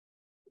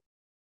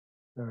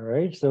All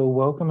right, so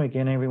welcome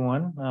again,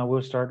 everyone.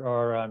 We'll start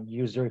our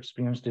user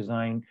experience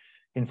design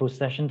info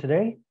session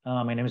today.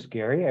 My name is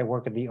Gary. I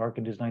work at the Art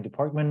and Design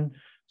department,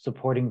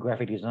 supporting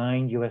graphic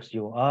design, UX,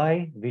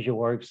 UI,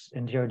 visual arts,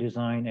 interior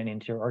design, and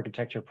interior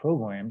architecture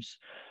programs.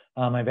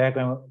 My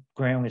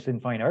background is in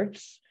fine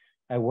arts.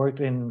 I worked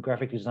in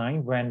graphic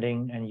design,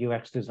 branding, and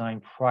UX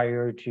design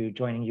prior to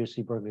joining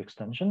UC Berkeley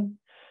Extension.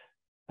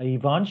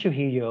 Yvonne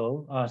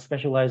Trujillo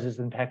specializes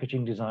in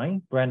packaging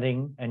design,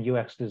 branding, and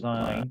UX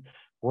design.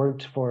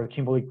 Worked for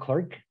Kimberly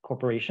Clark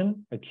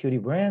Corporation, Acuity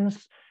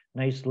Brands,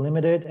 Nice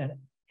Limited, and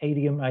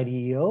ADM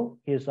IDEO.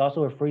 He is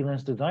also a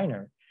freelance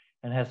designer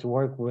and has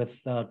worked with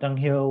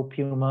Dunghill,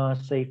 Puma,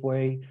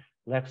 Safeway,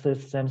 Lexus,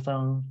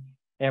 Samsung,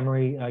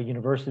 Emory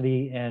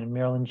University, and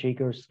Maryland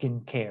Jaker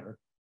Skincare.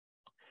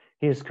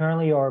 He is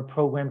currently our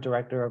program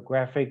director of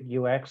graphic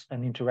UX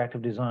and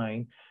interactive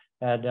design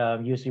at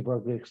UC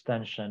Berkeley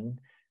Extension.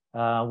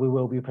 We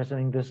will be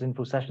presenting this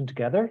info session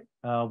together.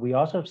 We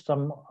also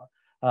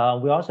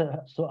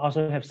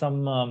have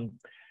some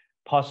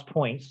pause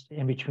points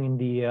in between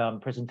the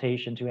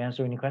presentation to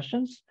answer any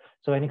questions.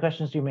 So any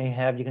questions you may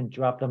have, you can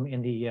drop them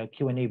in the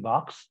Q&A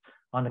box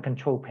on the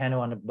control panel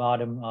on the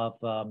bottom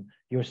of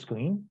your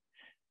screen.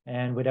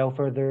 And without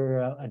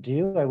further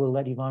ado, I will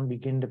let Yvonne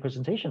begin the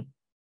presentation.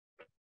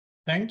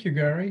 Thank you,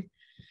 Gary.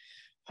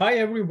 Hi,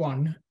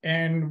 everyone,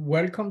 and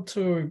welcome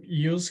to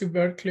UC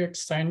Berkeley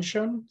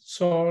Extension.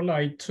 So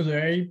like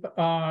today,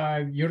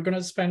 you're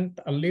gonna spend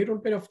a little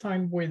bit of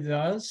time with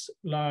us,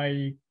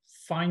 like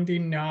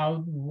finding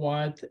out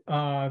what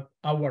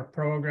our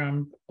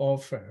program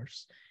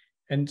offers.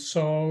 And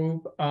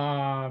so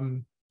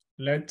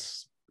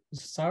let's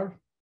start.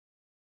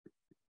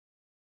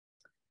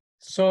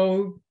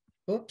 So,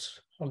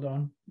 oops, hold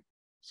on,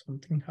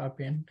 something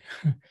happened.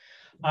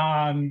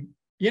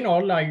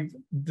 Like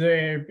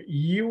the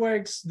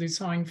UX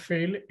design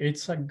field,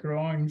 it's a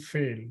growing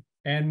field,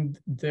 and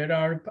there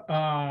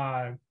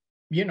are,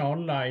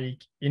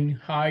 like in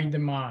high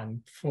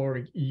demand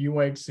for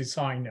UX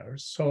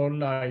designers. So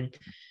like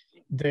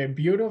the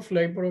Bureau of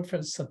Labor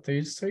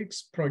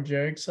Statistics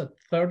projects a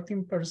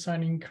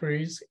 13%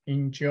 increase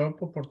in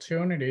job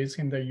opportunities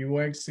in the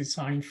UX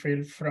design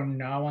field from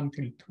now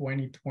until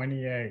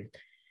 2028.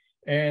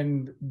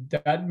 And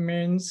that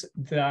means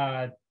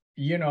that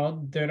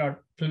there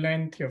are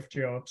plenty of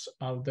jobs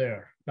out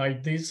there.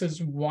 Like this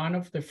is one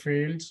of the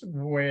fields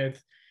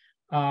with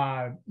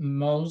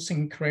most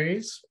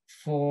increase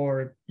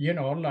for,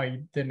 like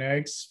the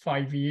next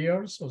 5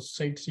 years or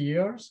 6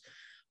 years,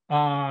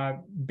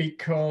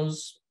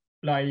 because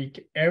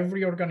like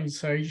every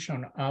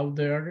organization out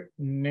there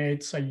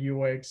needs a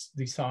UX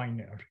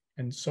designer.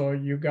 And so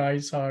you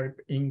guys are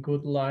in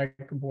good luck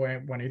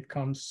when it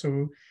comes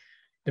to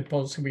the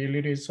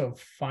possibilities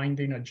of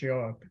finding a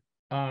job.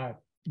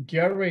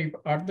 Gary,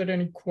 are there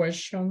any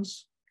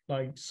questions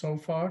like so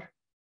far?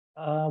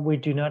 We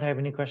do not have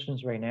any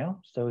questions right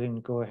now, so we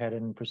can go ahead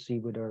and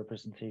proceed with our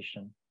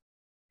presentation.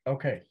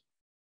 Okay.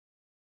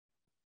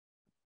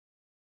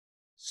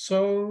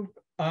 So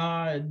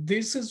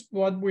this is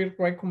what we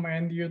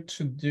recommend you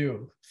to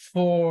do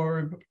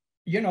for,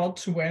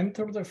 to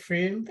enter the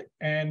field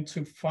and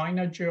to find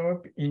a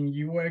job in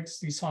UX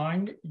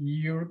design.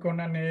 You're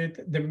gonna need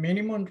the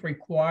minimum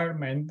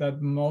requirement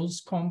that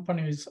most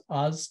companies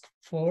ask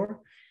for.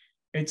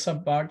 It's a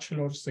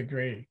bachelor's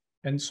degree.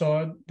 And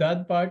so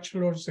that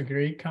bachelor's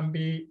degree can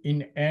be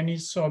in any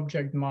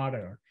subject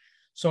matter.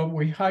 So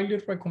we highly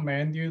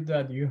recommend you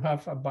that you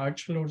have a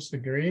bachelor's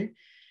degree.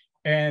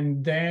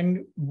 And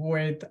then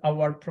with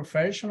our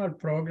professional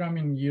program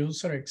in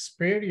user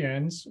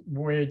experience,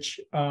 which,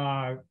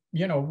 we're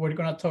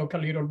going to talk a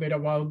little bit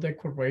about the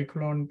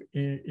curriculum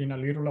in a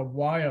little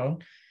while,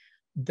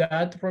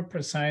 that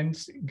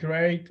represents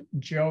great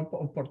job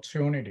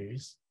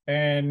opportunities.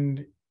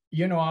 And,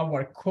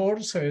 our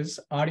courses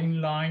are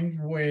in line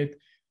with,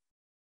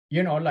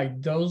 like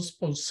those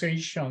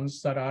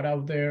positions that are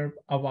out there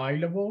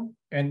available.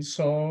 And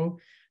so,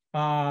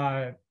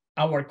 our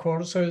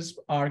courses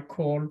are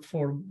called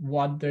for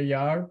what they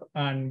are,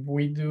 and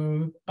we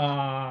do,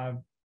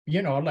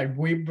 like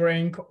we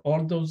bring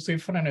all those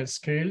different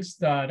skills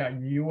that a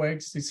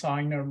UX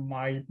designer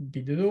might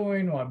be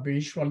doing, or a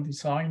visual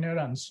designer,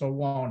 and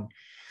so on.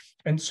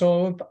 And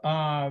so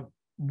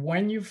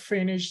when you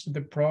finish the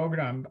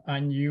program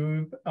and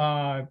you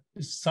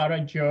start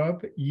a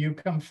job, you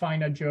can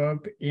find a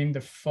job in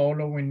the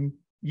following,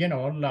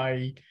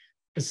 like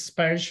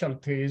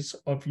specialties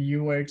of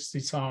UX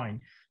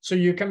design. So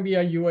you can be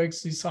a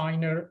UX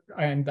designer,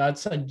 and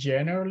that's a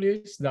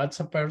generalist. That's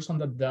a person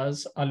that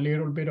does a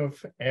little bit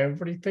of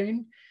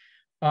everything.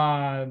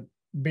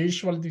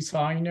 Visual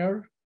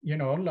designer,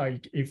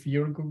 like if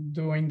you're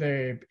doing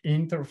the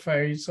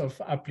interface of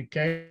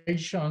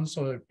applications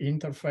or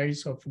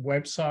interface of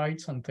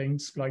websites and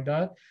things like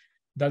that,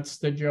 that's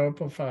the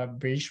job of a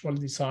visual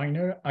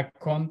designer. A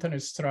content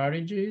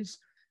strategist,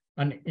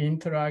 an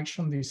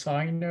interaction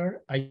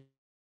designer, a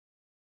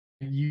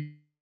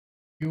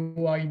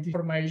UI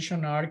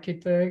information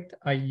architect,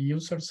 a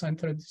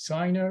user-centered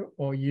designer,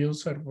 or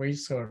user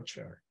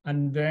researcher.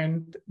 And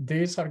then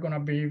these are going to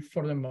be,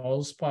 for the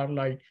most part,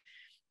 like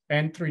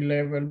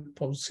entry-level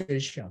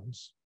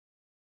positions.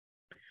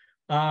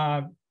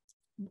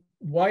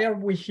 Why are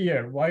we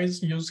here? Why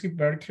is UC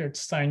Berkeley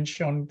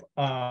Extension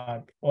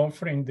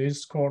offering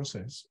these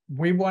courses?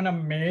 We want to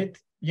meet,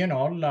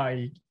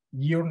 like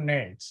your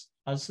needs.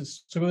 As a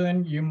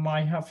student, you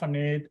might have a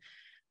need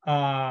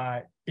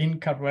in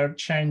career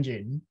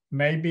changing.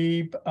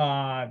 Maybe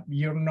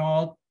you're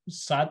not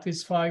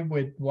satisfied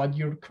with what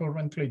you're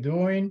currently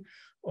doing,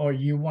 or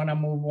you want to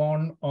move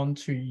on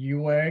onto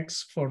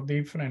UX for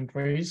different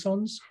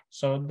reasons.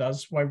 So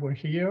that's why we're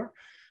here.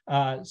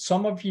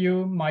 Some of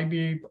you might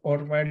be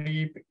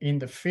already in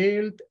the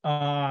field,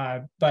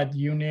 but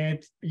you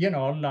need,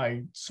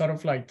 like sort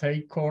of like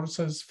take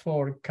courses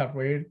for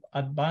career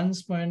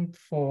advancement,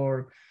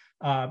 for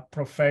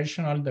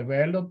professional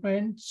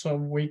development, so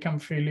we can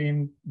fill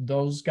in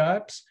those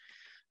gaps.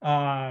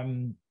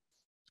 With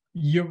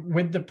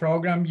the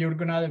program, you're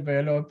gonna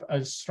develop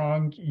a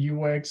strong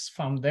UX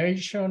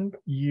foundation.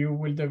 You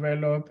will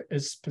develop a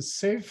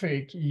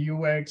specific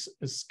UX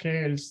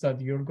skills that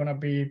you're gonna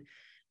be,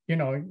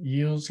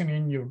 using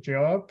in your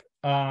job.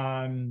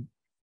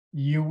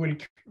 You will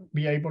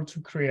be able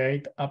to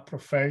create a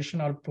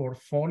professional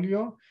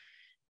portfolio.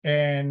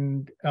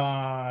 And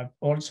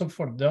also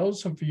for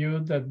those of you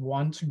that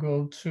want to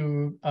go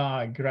to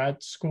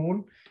grad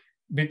school,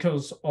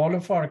 because all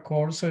of our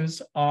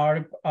courses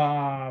are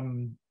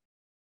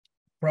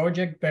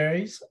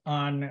project-based,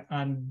 and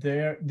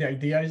the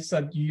idea is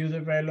that you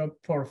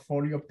develop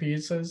portfolio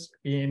pieces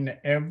in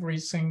every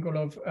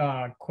single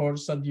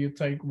course that you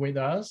take with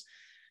us.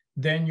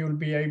 Then you'll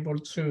be able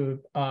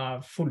to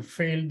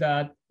fulfill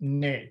that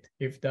need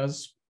if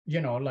that's,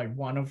 like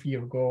one of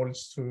your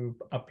goals to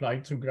apply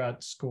to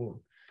grad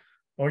school.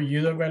 Or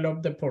you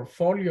develop the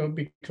portfolio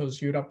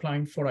because you're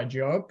applying for a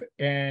job,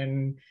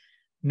 and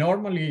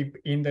normally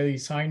in the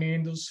design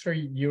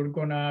industry, you're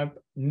gonna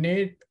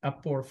need a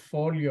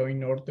portfolio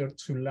in order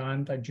to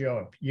land a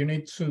job. You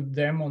need to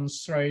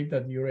demonstrate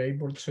that you're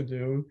able to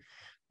do,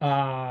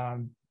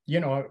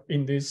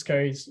 in this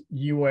case,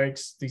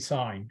 UX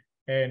design.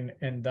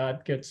 And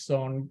that gets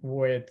done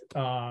with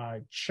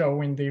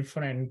showing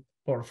different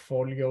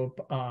portfolio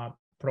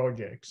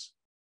projects.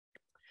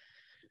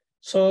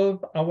 So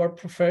our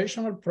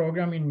professional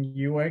program in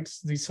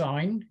UX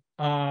design,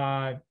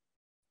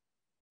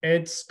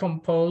 it's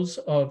composed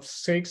of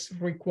 6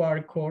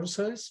 required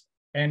courses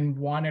and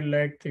 1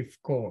 elective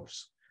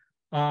course.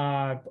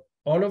 All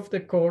of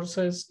the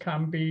courses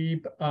can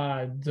be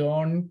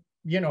done,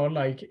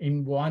 like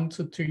in 1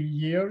 to 2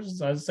 years.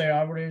 That's the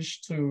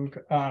average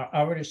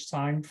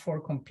time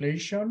for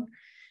completion.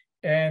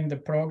 And the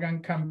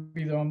program can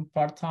be done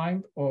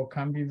part-time or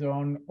can be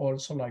done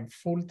also like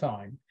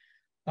full-time.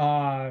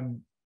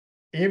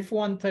 If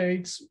one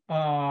takes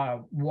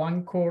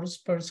 1 course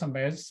per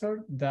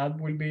semester, that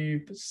will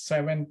be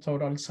 7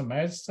 total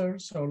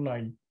semesters, so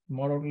like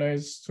more or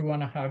less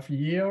 2.5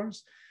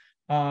 years.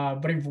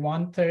 But if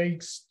one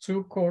takes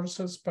 2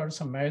 courses per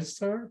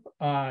semester,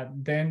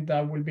 then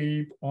that will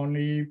be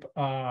only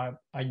a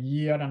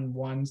year and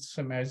 1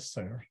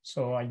 semester,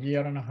 so a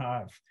year and a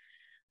half.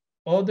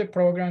 All the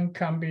program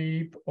can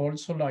be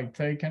also like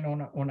taken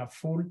on a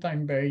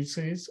full-time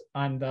basis,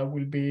 and that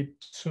will be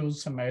 2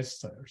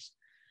 semesters.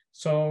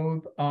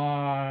 So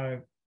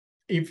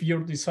if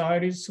your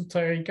desire is to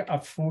take a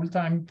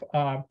full-time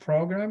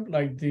program,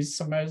 like this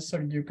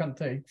semester, you can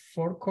take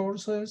 4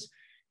 courses,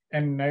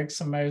 and next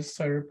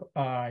semester,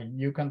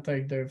 you can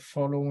take the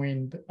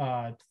following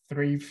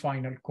 3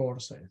 final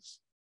courses.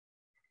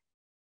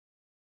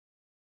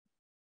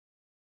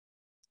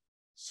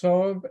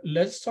 So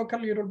let's talk a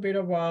little bit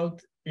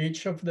about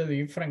each of the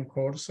different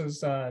courses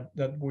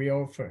that we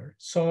offer.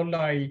 So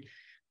like,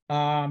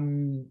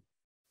 on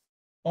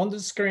the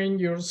screen,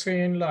 you're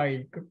seeing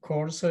like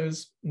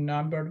courses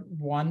number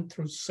 1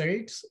 through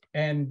 6,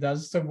 and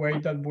that's the way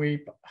that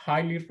we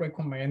highly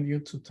recommend you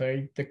to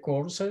take the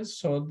courses,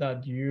 so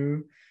that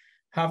you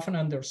have an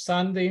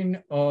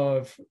understanding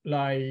of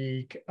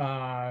like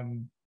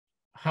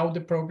how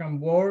the program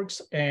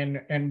works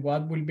and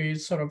what will be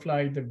sort of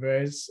like the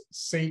best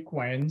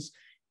sequence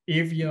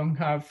if you don't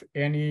have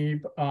any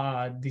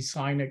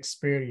design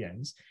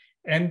experience.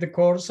 And the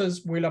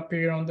courses will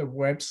appear on the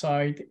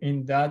website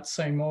in that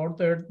same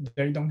order.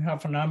 They don't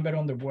have a number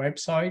on the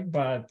website,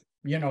 but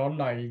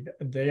like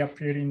they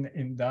appear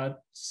in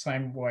that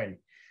same way.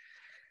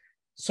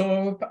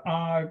 So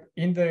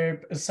in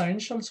the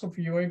Essentials of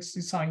UX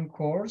Design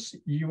course,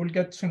 you will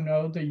get to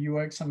know the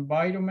UX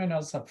environment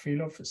as a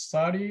field of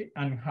study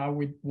and how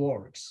it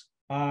works.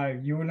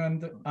 You will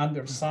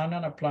understand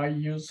and apply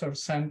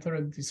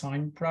user-centered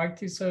design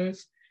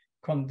practices,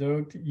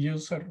 conduct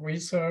user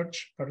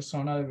research,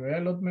 persona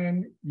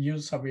development,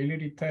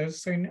 usability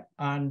testing,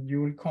 and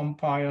you will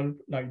compile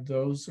like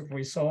those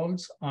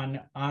results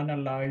and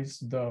analyze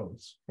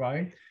those,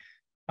 right?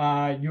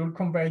 You'll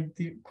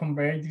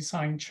convey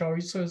design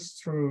choices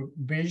through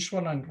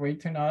visual and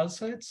written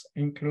assets,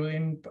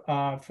 including,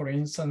 for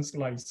instance,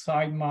 like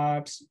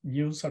sitemaps,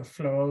 user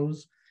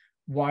flows,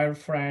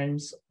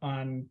 wireframes,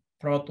 and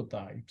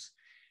prototypes.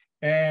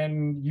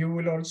 And you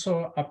will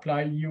also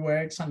apply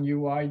UX and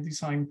UI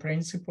design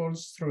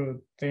principles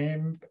through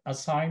team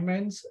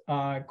assignments,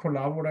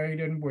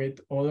 collaborating with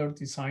other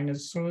design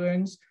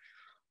students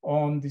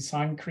on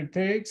design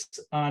critiques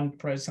and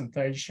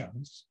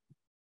presentations.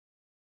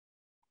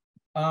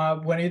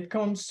 When it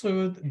comes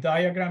to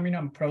diagramming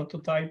and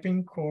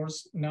prototyping,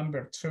 course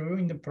number 2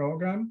 in the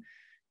program,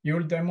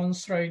 you'll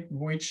demonstrate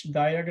which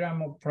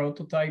diagram or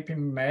prototyping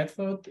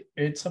method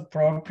it's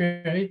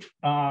appropriate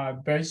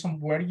based on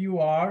where you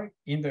are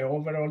in the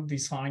overall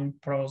design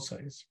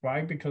process,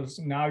 right? Because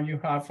now you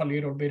have a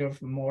little bit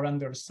of more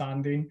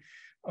understanding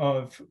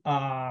of,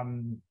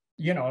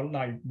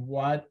 like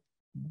what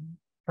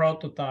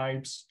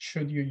prototypes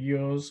should you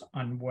use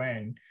and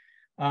when.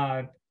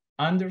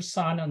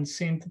 Understand and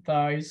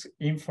synthesize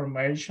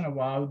information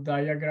about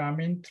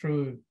diagramming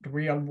through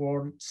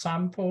real-world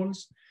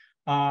samples.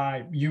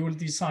 You will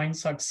design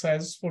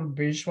successful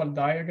visual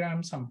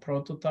diagrams and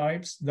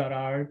prototypes that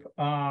are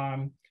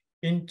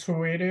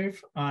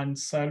intuitive and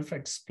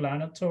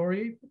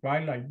self-explanatory,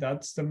 right? Like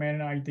that's the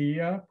main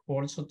idea,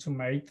 also to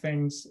make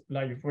things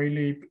like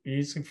really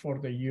easy for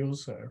the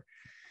user.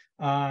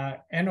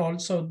 And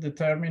also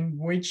determine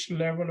which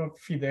level of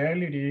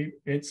fidelity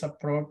it's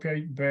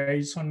appropriate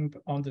based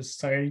on the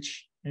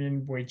stage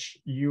in which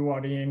you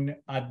are in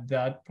at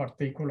that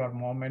particular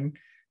moment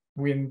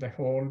within the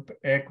whole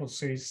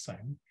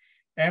ecosystem.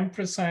 And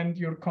present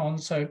your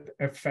concept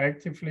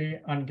effectively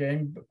and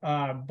gain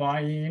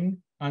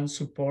buy-in and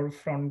support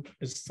from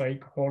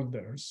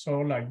stakeholders. So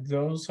like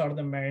those are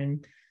the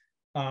main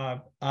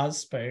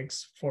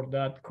aspects for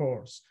that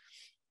course.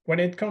 When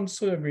it comes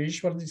to the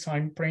visual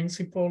design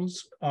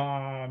principles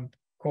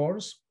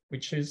course,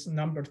 which is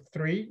number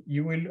 3,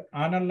 you will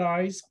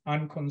analyze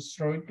and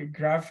construct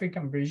graphic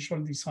and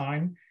visual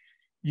design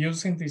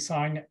using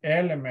design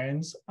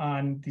elements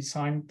and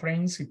design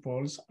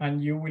principles,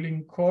 and you will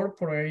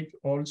incorporate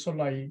also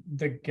like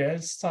the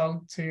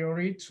Gestalt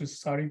theory to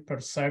study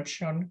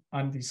perception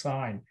and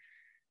design,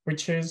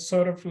 which is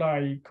sort of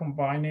like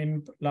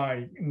combining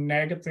like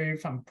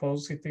negative and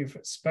positive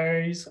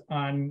space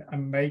and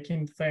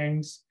making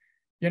things,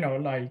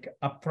 like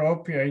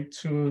appropriate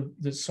to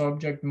the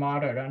subject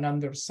matter and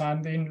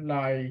understanding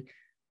like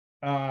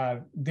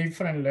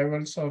different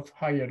levels of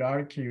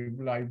hierarchy,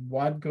 like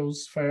what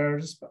goes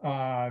first,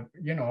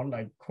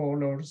 like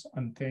colors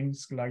and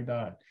things like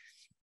that.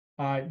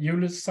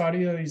 You'll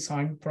study the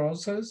design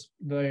process,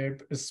 the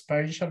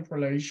spatial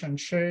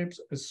relationships,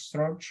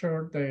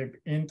 structure, the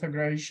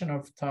integration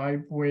of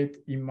type with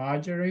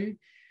imagery,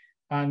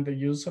 and the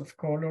use of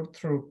color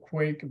through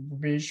quick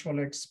visual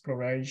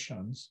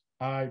explorations.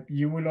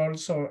 You will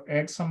also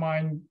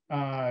examine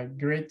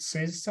grid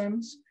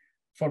systems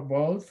for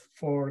both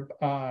for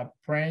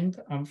print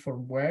and for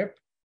web.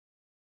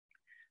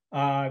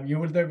 You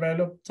will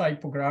develop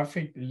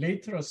typographic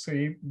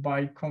literacy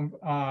by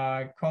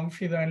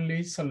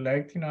confidently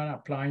selecting and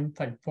applying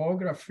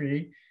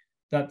typography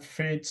that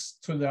fits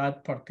to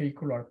that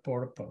particular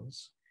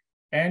purpose,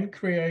 and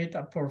create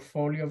a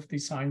portfolio of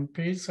design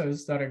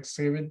pieces that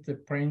exhibit the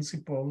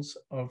principles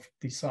of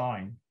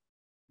design.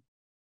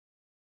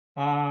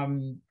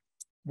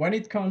 When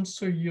it comes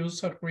to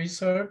user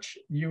research,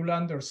 you'll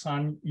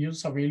understand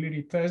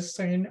usability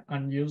testing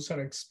and user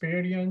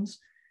experience.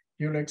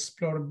 You'll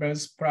explore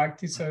best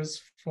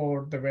practices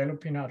for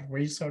developing a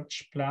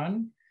research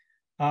plan,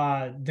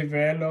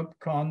 develop,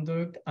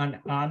 conduct, and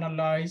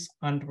analyze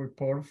and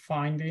report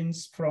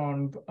findings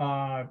from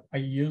a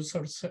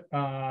user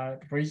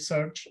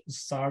research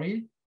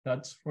study.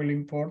 That's really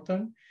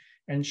important.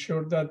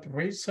 Ensure that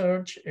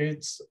research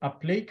is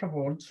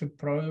applicable to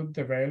product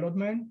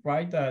development,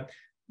 right? That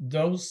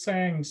those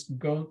things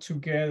go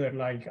together.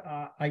 Like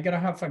I gotta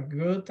have a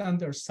good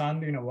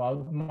understanding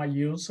about my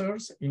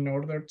users in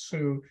order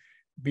to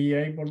be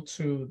able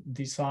to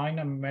design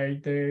and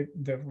make the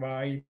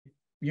right,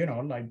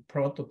 like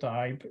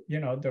prototype,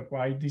 the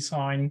right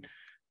design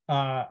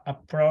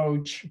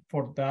approach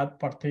for that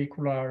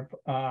particular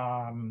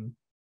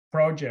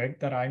project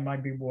that I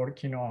might be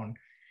working on.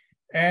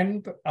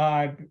 And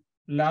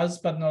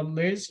last but not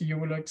least, you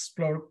will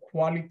explore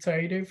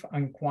qualitative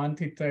and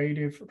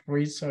quantitative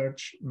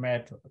research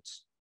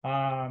methods.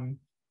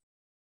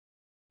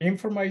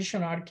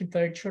 Information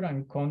architecture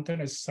and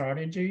content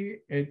strategy,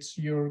 it's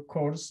your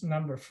course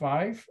number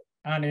 5,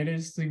 and it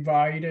is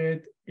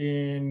divided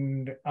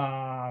in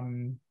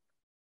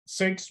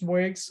 6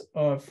 weeks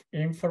of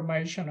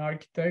information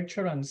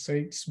architecture and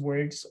 6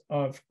 weeks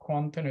of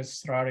content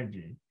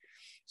strategy.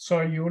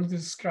 So you will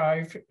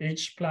describe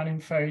each planning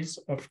phase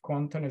of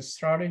content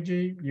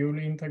strategy. You'll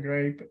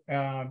integrate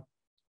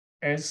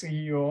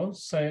SEO,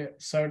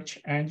 search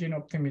engine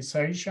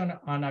optimization,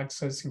 and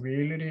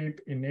accessibility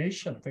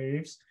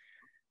initiatives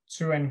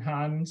to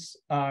enhance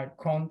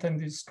content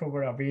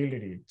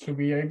discoverability, to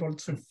be able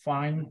to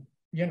find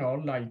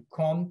like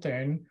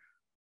content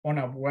on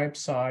a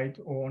website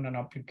or on an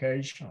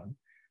application.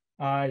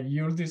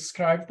 You'll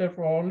describe the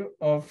role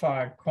of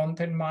a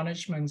content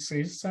management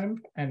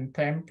system and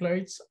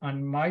templates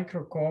and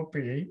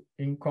microcopy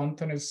in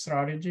content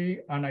strategy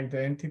and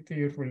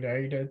identity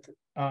related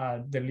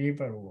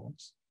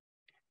deliverables.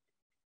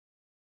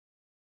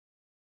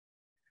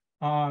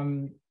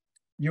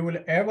 You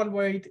will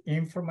evaluate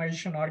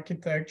information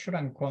architecture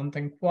and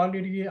content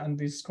quality and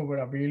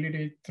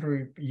discoverability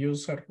through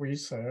user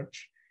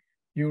research.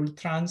 You'll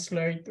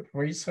translate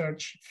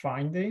research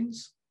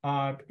findings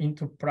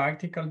into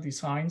practical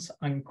designs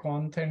and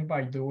content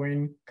by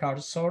doing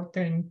card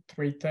sorting,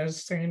 tree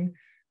testing,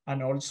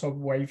 and also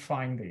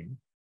wayfinding.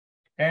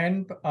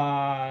 And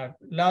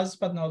last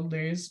but not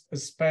least,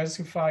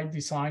 specify,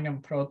 design,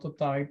 and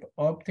prototype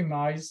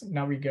optimized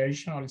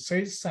navigational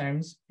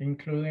systems,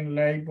 including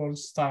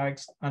labels,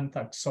 tags, and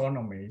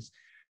taxonomies.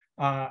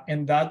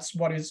 And that's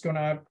what is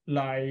gonna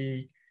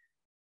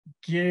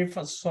give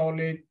a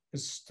solid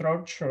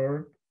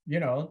structure,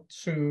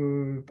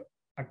 to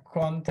a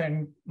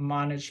content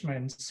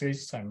management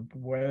system,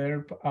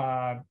 where,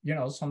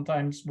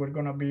 sometimes we're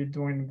gonna be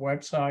doing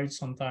websites,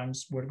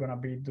 sometimes we're gonna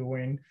be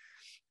doing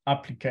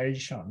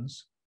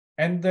applications.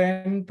 And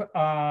then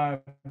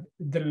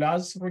the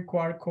last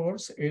required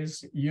course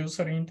is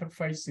user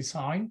interface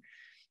design.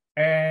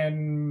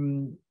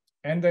 And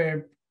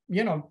the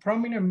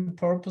prominent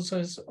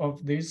purposes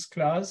of this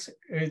class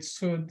is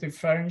to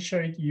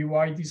differentiate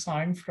UI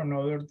design from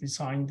other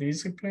design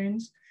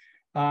disciplines,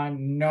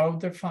 and know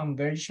the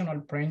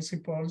foundational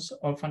principles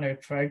of an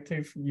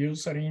effective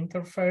user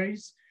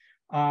interface,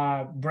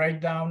 break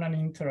down an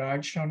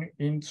interaction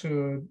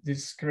into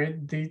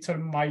discrete detailed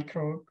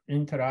micro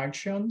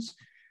interactions,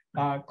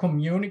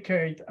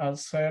 communicate a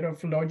set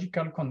of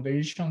logical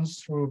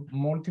conditions through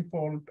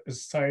multiple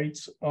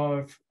states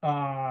of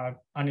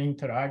an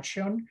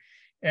interaction,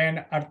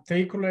 and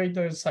articulate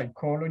the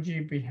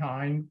psychology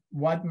behind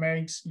what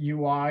makes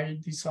UI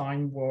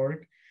design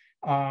work,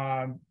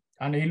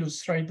 and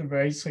illustrate the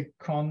basic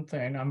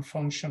content and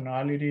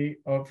functionality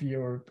of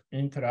your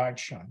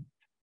interaction.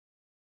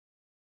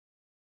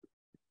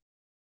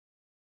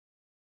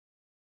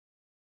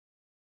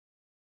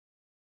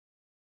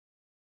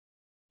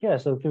 Yeah,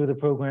 so through the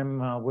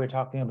program, we're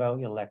talking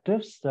about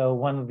electives. So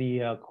one of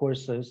the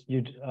courses,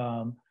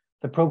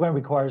 the program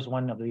requires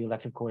one of the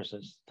elective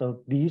courses.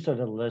 So these are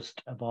the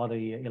list of all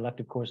the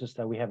elective courses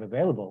that we have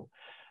available.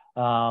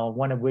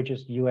 One of which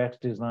is UX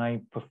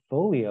Design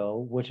Portfolio,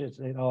 which is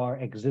our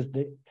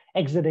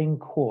exiting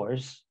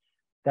course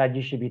that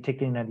you should be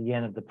taking at the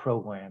end of the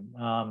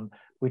program.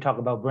 We talk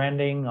about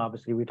branding.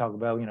 Obviously, we talk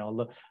about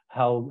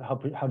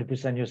how to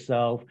present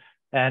yourself.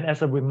 And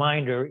as a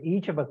reminder,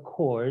 each of a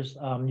course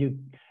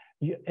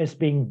is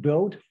being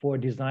built for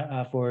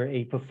design for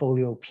a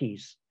portfolio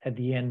piece at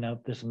the end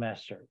of the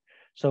semester.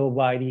 So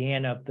by the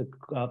end of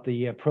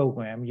the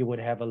program, you would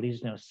have at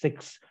least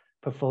 6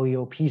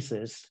 portfolio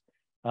pieces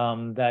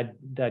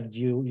that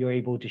you're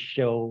able to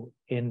show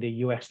in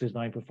the UX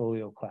Design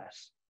Portfolio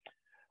class.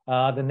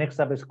 The next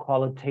up is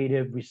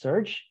qualitative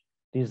research,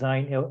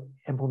 design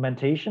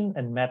implementation,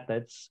 and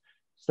methods.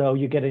 So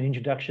you get an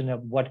introduction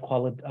of what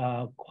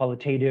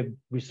qualitative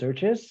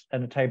research is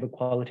and the type of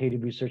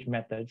qualitative research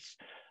methods.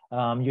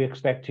 You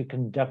expect to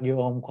conduct your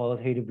own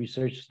qualitative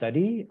research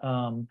study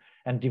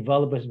and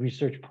develop a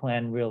research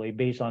plan really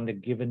based on the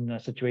given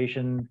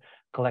situation,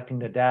 collecting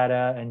the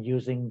data and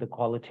using the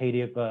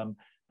qualitative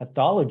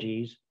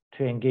methodologies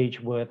to engage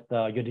with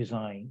your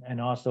design and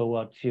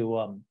also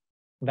to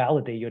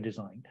validate your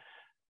design.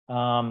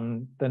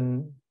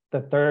 Then the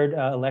third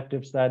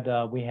electives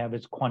that we have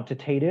is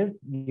quantitative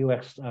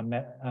UX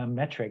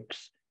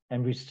metrics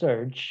and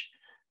research.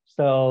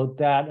 So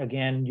that,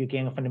 again, you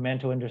gain a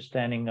fundamental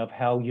understanding of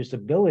how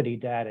usability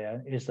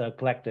data is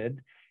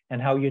collected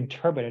and how you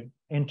interpret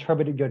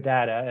your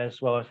data,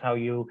 as well as how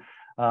you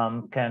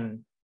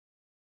can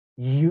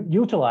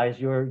utilize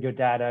your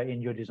data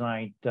in your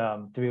design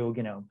through,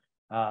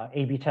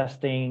 A/B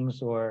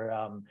testings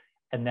or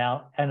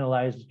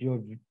analyze your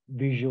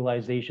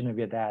visualization of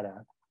your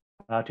data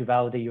to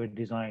validate your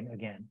design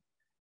again.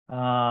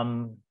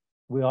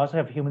 We also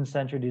have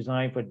human-centered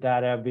design for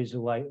data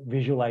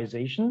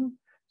visualization.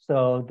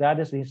 So that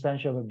is the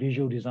essential of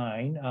visual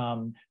design,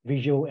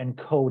 visual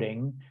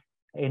encoding,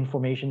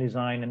 information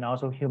design, and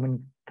also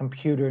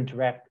human-computer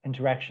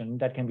interaction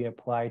that can be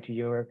applied to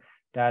your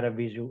data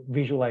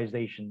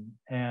visualization.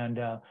 And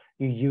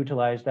you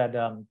utilize that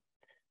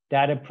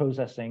data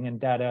processing and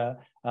data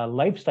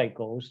life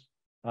cycles,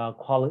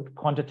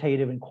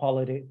 quantitative and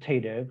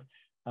qualitative,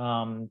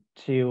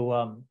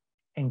 to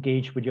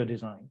engage with your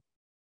design.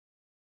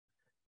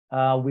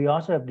 We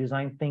also have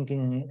design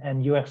thinking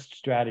and UX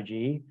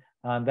strategy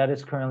that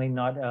is currently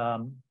not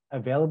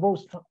available.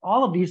 So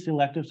all of these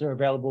electives are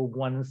available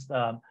once,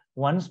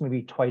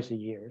 maybe twice a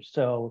year.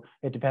 So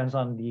it depends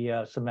on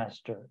the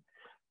semester.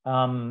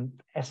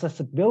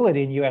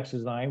 Accessibility in UX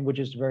design, which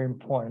is very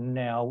important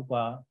now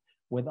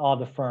with all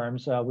the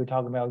firms. We're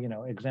talking about,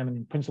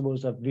 examining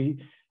principles of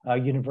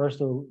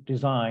universal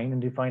design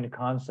and define the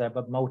concept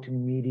of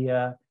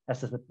multimedia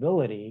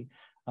accessibility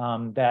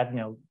that,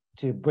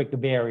 to break the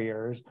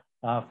barriers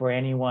for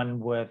anyone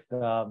with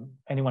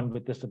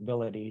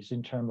disabilities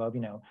in terms of,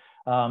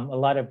 a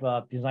lot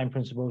of design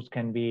principles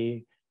can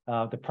be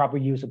the proper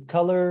use of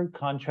color,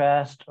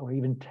 contrast, or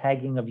even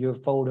tagging of your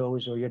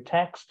photos or your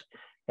text,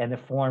 and the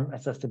form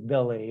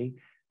accessibility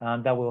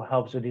that will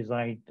help the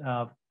design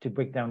to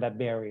break down that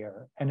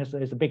barrier. And it's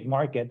a big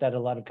market that a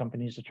lot of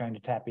companies are trying to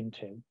tap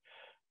into.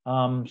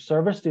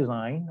 Service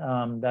design,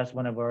 that's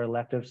one of our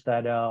electives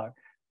that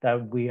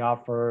we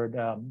offered,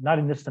 not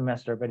in this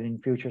semester, but in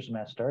future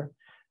semester.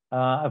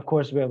 Of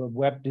course, we have a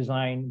web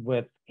design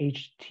with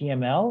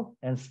HTML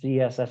and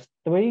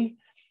CSS3.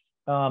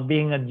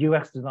 Being a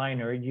UX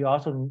designer,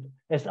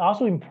 it's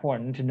also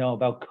important to know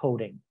about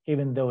coding,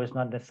 even though it's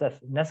not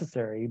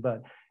necessary,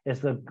 but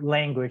it's a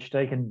language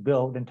that you can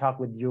build and talk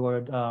with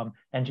your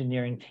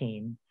engineering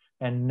team,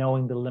 and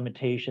knowing the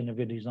limitation of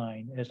your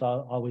design is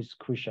always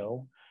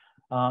crucial.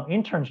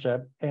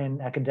 Internship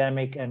in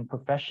academic and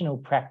professional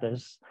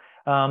practice,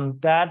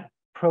 that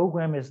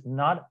program is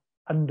not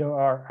under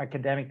our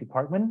academic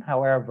department.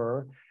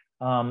 However,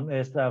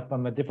 it's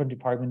from a different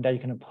department that you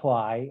can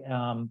apply.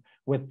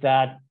 With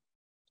that,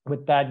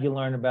 you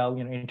learn about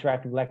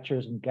interactive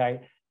lectures and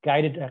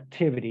guided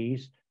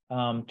activities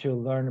to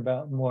learn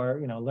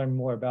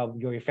more about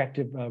your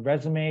effective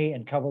resume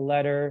and cover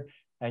letter,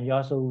 and you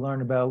also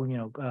learn about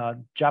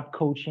job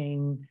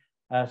coaching,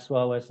 as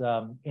well as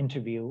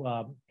interview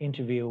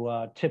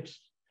tips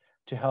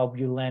to help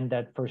you land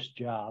that first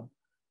job.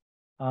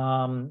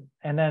 And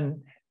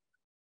then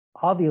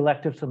all the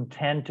electives from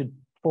 10 to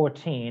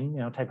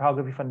 14,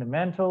 typography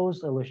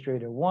fundamentals,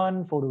 Illustrator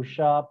 1,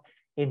 Photoshop,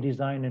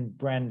 InDesign, and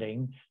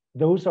branding.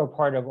 Those are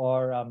part of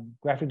our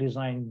graphic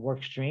design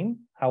work stream.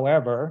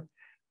 However,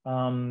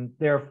 all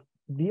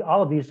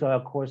of these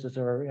courses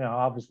are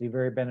obviously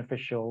very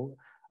beneficial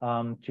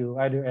to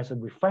either as a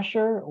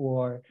refresher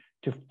or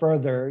to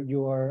further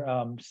your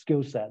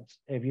skill sets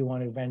if you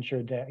want to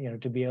venture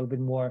to be a little bit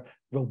more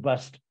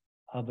robust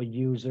of a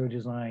user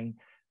designer.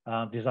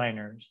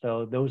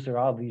 So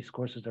all these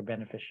courses are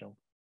beneficial.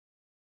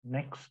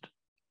 Next.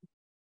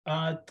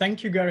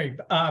 Thank you, Gary.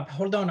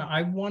 Hold on,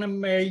 I want to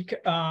make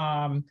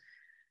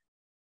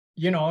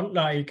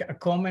like a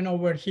comment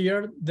over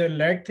here. The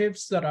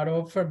electives that are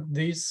offered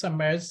this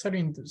semester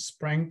in the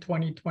spring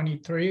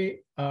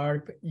 2023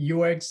 are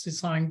UX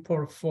design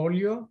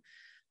portfolio,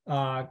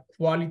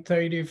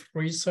 qualitative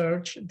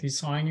research,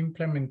 design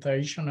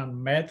implementation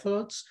and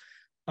methods,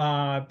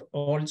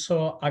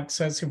 also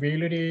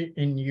accessibility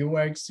in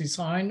UX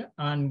design,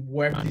 and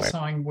web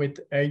design with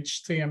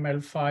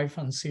HTML5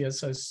 and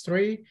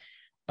CSS3,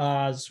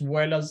 as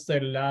well as the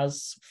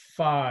last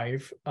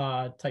 5,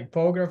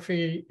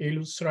 typography,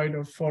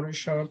 Illustrator,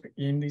 Photoshop,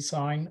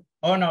 InDesign.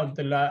 Oh no,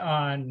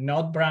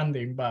 not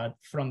branding, but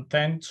from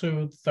 10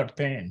 to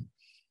 13.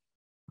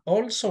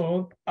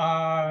 Also,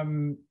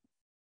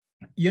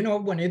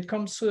 when it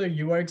comes to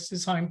the UX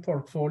design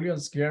portfolio,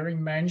 as Gary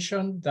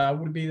mentioned, that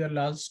will be the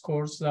last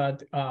course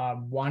that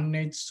one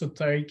needs to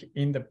take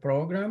in the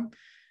program,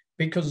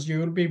 because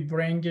you'll be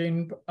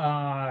bringing,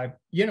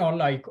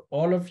 like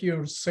all of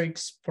your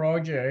 6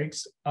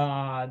 projects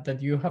that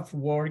you have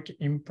worked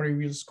in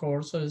previous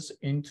courses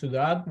into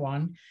that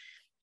one.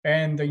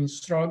 And the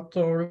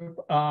instructor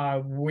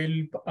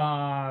will,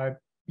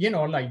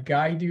 like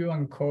guide you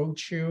and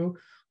coach you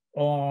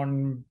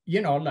on,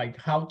 like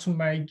how to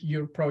make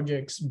your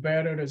projects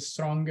better,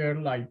 stronger,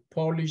 like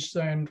polish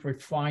them,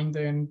 refine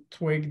them,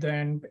 tweak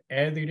them,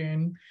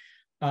 editing,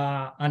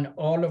 and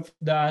all of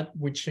that,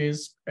 which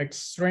is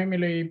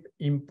extremely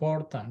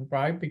important,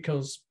 right?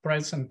 Because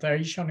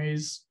presentation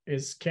is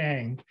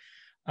king.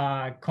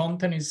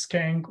 Content is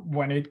king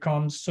when it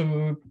comes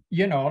to,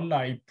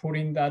 like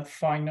putting that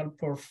final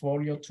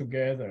portfolio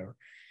together.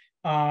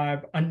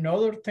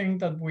 Another thing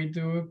that we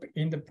do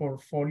in the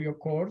portfolio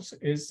course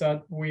is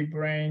that we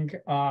bring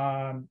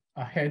a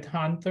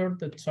headhunter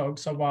that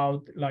talks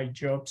about like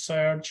job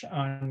search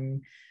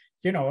and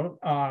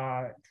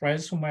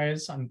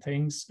resumes and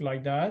things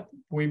like that.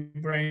 We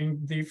bring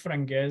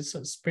different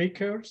guest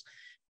speakers,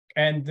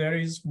 and there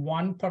is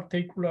one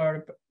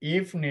particular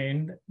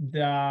evening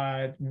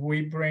that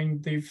we bring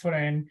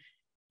different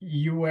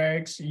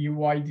UX,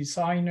 UI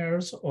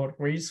designers or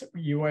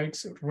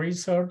UX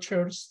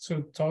researchers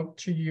to talk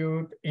to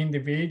you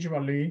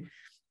individually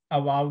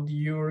about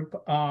your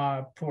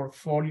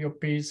portfolio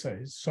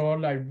pieces. So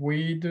like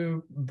we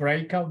do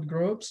breakout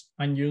groups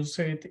and use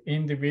it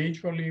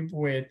individually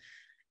with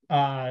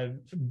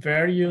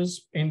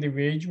various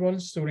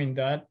individuals during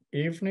that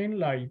evening,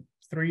 like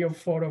 3 or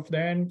 4 of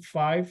them,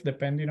 5,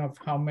 depending on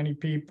how many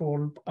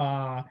people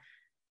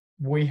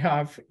we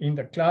have in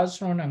the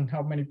classroom and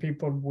how many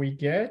people we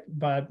get.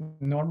 But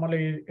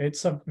normally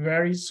it's a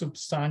very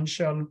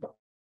substantial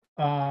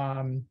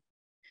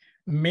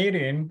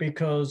meeting,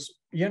 because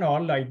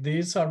like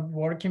these are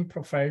working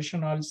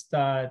professionals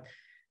that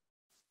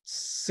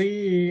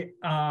see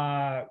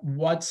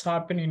what's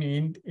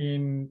happening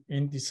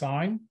in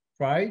design,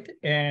 right?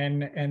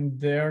 And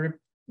they're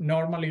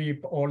normally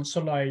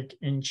also like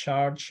in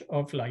charge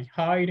of like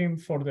hiring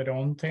for their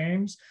own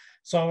teams.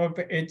 So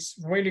it's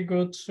really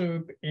good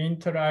to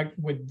interact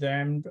with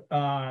them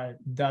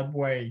that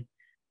way.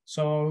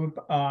 So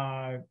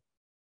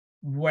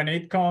when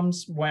it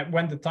comes,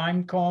 when the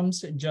time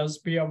comes,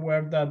 just be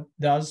aware that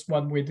that's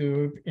what we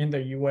do in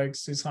the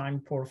UX design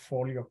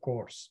portfolio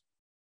course.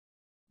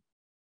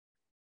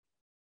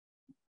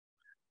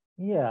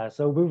 Yeah,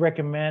 so we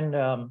recommend,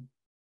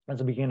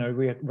 as a beginner,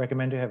 we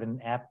recommend to have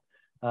an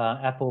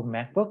Apple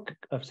MacBook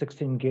of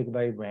 16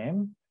 gigabyte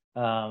RAM,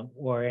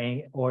 or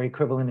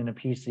equivalent in a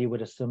PC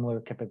with a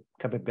similar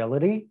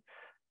capability.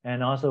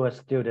 And also as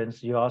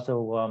students, you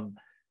also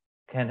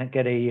can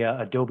get a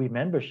Adobe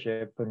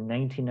membership for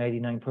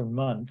 $19.99 per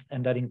month,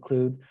 and that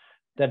includes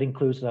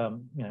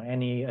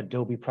any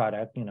Adobe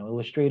product,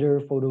 Illustrator,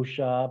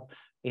 Photoshop,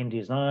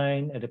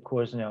 InDesign, and of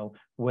course,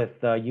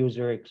 with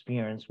user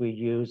experience, we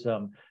use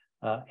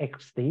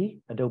XD,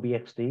 Adobe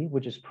XD,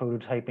 which is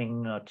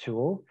prototyping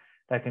tool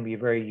that can be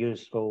very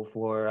useful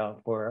for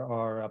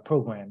our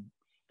program.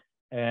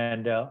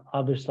 And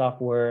other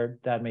software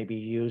that may be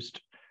used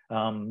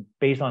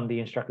based on the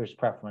instructor's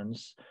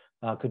preference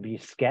could be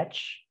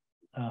Sketch,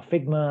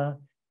 Figma,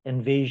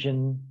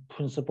 Envision,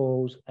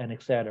 Principles, and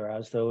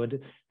etc. So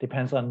it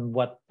depends on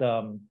what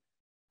the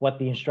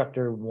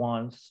instructor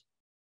wants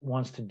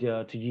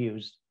to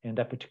use in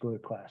that particular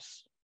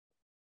class.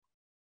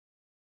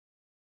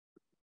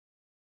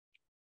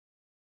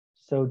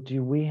 So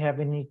do we have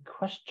any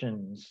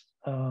questions?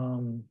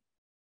 Don't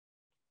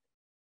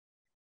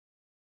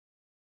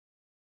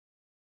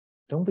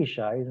be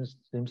shy. This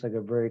seems like a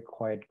very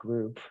quiet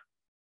group.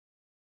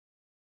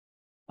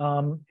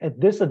 Is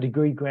this a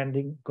degree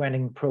granting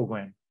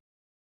program?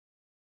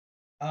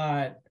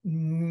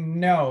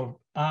 No.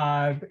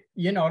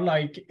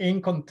 Like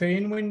in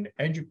continuing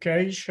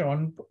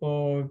education,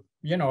 or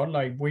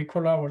like we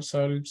call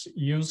ourselves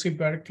UC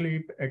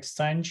Berkeley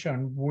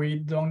Extension, we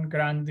don't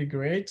grant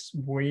degrees.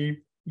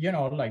 We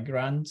like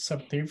grant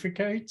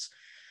certificates.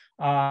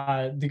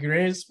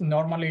 Degrees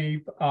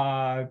normally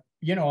are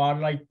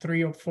like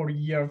 3 or 4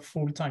 year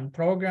full-time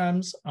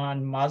programs,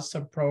 and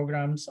master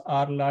programs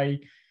are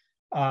like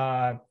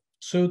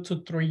 2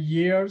 to 3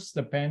 years,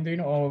 depending,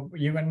 or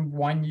even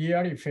 1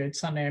 year if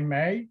it's an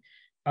MA.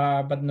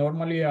 But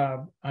normally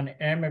an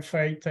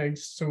MFA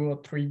takes 2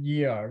 or 3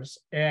 years,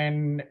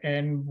 and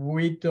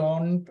we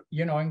don't,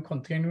 in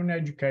continuing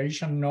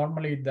education,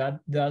 normally that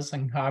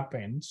doesn't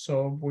happen.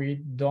 So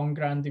we don't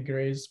grant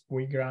degrees,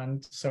 we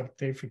grant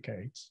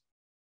certificates.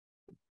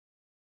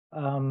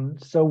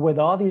 So with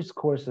all these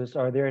courses,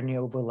 are there any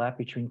overlap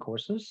between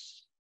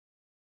courses?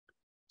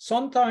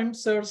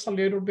 Sometimes there's a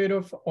little bit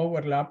of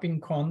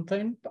overlapping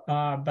content,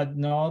 but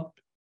not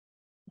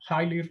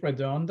highly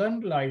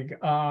redundant. Like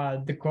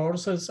the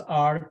courses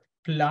are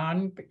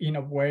planned in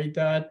a way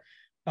that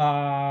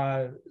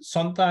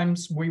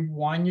sometimes we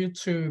want you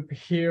to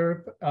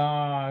hear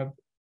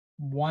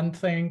one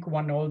thing,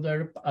 one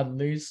other at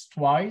least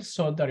twice,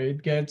 so that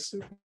it gets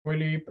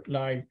really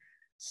like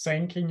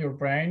sink in your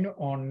brain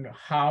on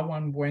how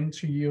and when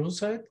to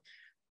use it.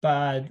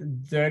 But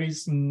there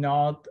is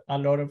not a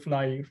lot of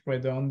like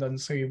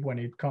redundancy when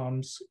it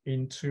comes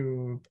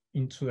into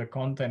the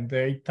content.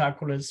 They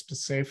tackle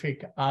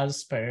specific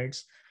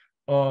aspects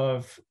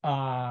of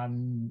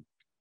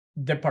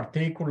the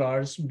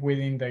particulars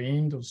within the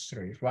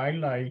industry, right?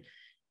 Like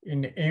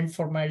in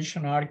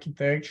information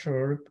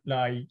architecture,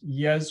 like,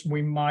 yes,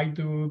 we might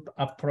do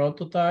a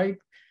prototype,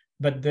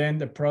 but then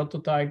the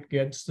prototype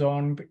gets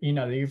done in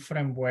a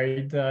different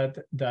way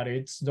that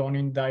it's done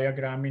in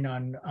diagramming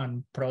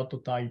and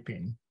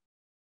prototyping.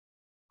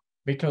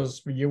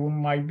 Because you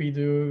might be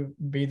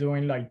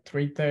doing like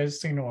tree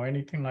testing or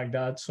anything like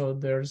that. So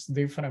there's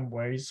different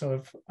ways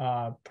of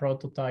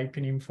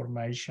prototyping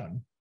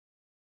information.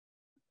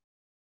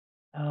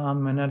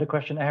 Another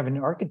question, I have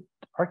an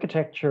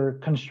architecture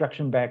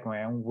construction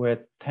background with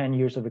 10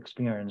 years of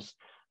experience.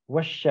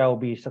 What shall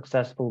be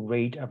successful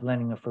rate of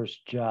landing a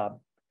first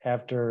job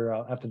after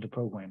the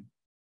program?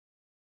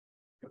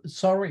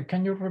 Sorry,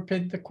 can you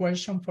repeat the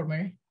question for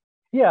me?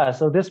 Yeah,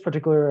 so this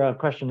particular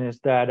question is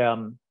that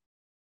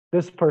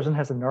this person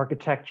has an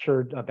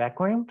architecture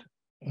background,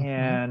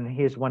 and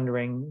he's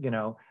wondering,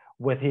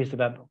 with his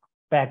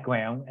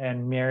background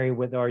and marry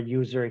with our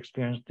user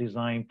experience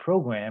design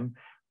program,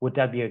 would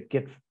that be a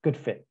good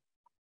fit?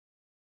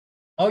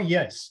 Oh,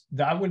 yes,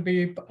 that would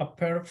be a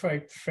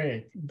perfect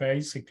fit,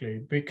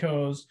 basically,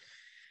 because,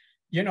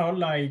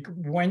 like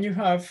when you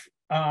have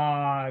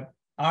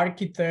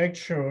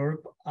architecture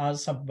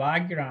as a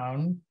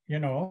background,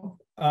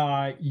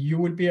 you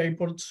will be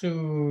able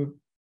to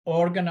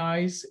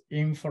organize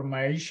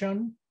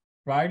information,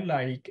 right?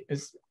 Like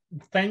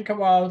think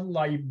about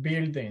like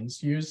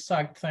buildings. You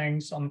stack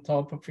things on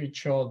top of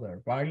each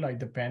other, right? Like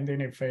depending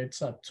if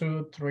it's a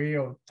 2, 3,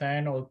 or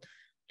 10 or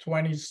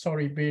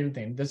 20-story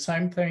building. The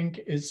same thing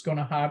is going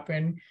to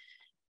happen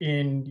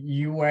in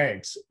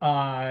UX.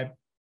 And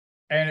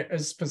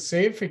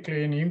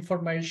specifically in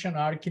information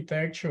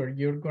architecture,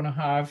 you're going to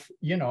have,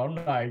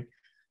 like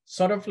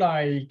sort of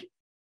like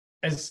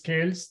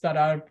skills that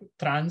are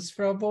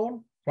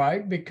transferable,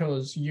 right?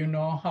 Because you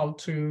know how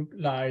to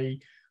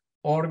like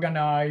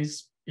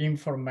organize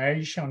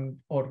information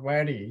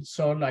already.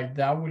 So like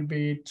that will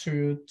be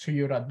to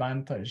your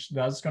advantage.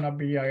 That's gonna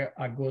be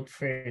a good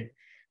fit.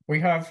 We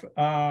have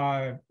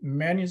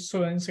many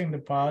students in the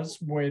past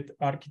with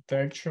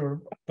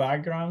architecture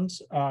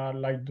backgrounds,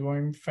 like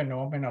doing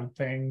phenomenal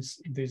things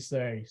these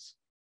days.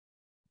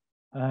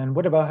 And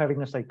what about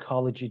having a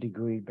psychology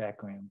degree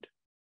background?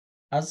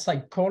 A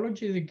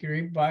psychology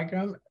degree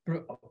background,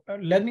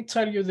 let me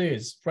tell you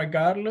this,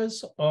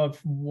 regardless of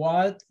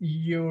what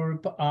your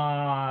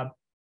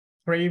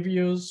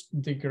previous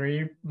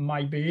degree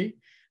might be,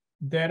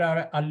 there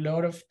are a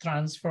lot of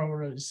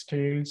transferable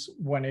skills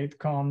when it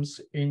comes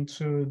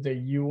into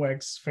the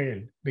UX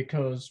field,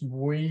 because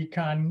we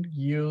can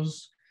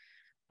use,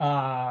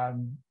 like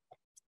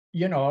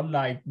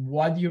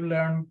what you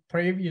learned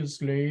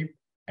previously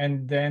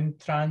and then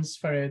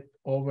transfer it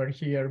over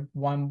here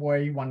one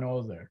way, one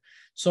other.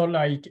 So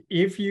like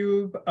if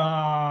you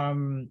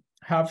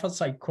have a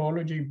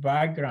psychology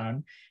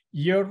background,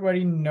 you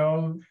already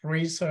know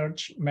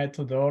research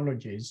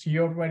methodologies.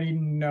 You already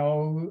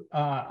know,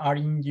 are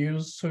in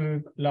use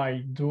to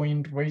like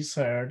doing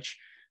research,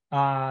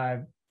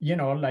 like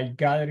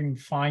gathering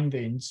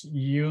findings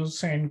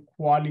using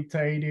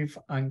qualitative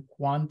and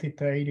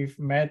quantitative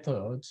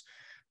methods.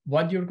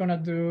 What you're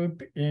gonna do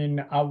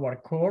in our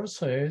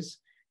courses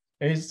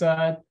is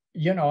that,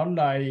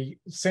 like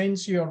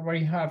since you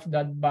already have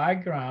that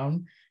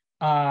background,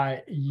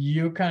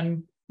 you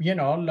can,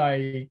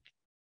 like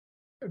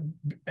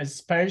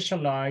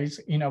specialize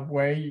in a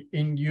way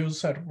in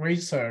user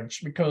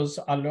research, because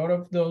a lot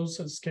of those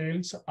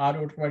skills are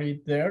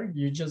already there.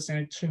 You just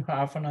need to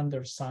have an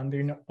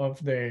understanding of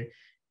the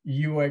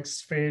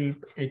UX field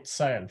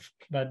itself,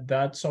 but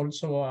that's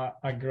also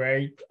a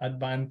great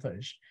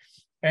advantage.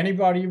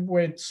 Anybody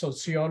with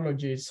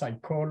sociology,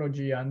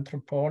 psychology,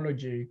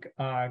 anthropology,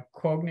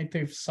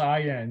 cognitive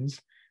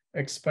science,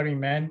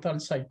 experimental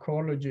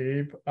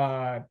psychology,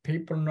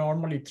 people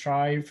normally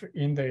thrive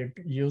in the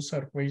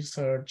user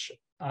research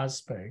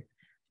aspect.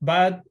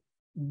 But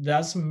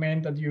doesn't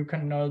mean that you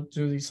cannot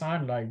do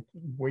design. Like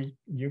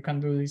you can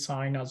do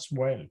design as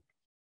well.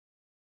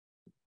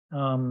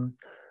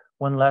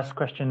 One last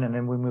question, and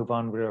then we move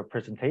on with our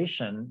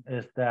presentation,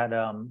 is that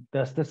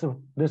does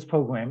this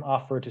program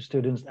offer to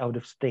students out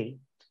of state?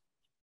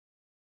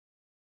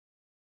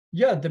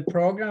 Yeah, the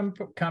program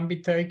can be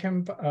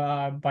taken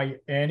by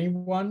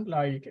anyone,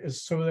 like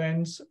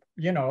students,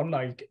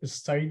 like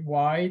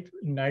statewide,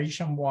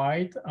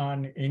 nationwide,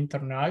 and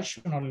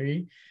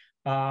internationally.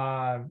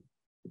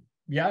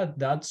 Yeah,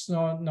 that's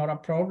not a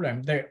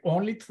problem. The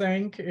only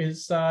thing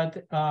is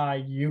that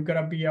you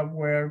gotta be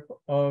aware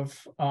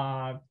of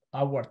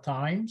our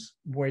times,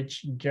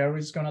 which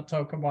Gary's gonna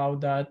talk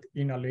about that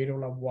in a little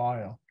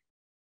while.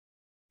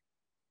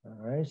 All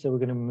right, so we're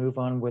gonna move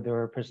on with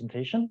our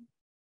presentation.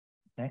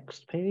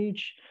 Next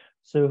page.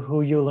 So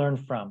who you learn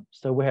from.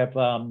 So we have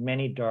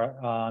Manny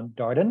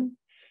Darden,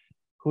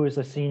 who is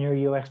a senior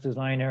UX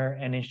designer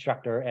and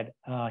instructor at,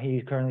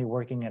 he's currently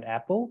working at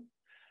Apple.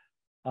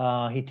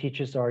 He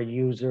teaches our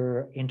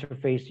user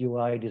interface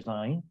UI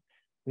design.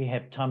 We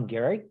have Tom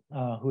Garrick,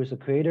 who is a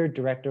creator,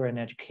 director, and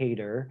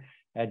educator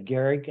at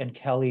Garrick and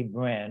Kelly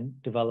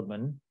Brand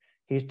Development.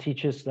 He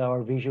teaches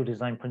our visual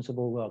design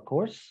principle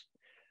course.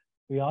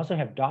 We also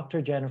have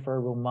Dr. Jennifer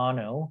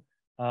Romano,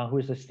 who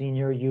is a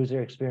senior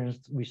user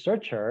experience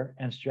researcher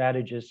and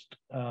strategist,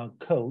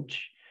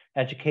 coach,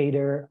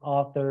 educator,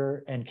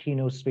 author, and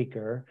keynote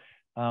speaker,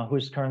 who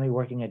is currently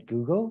working at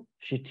Google.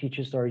 She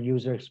teaches our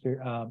user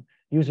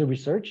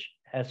research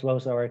as well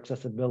as our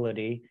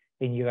accessibility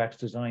in UX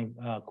design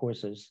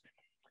courses.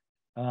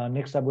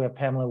 Next up, we have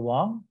Pamela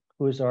Wong,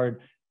 who is our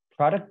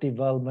product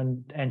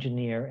development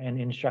engineer and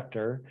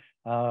instructor.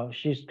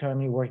 She's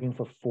currently working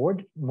for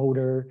Ford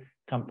Motor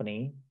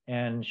Company,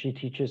 and she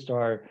teaches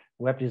our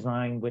web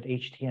design with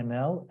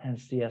HTML and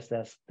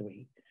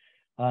CSS3.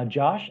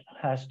 Josh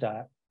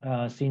Hastad,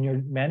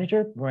 senior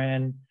manager,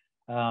 brand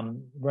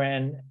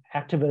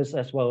activist,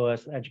 as well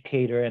as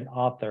educator and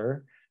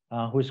author,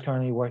 who is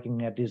currently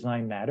working at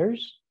Design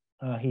Matters.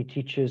 He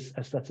teaches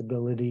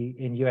accessibility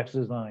in UX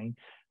design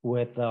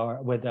with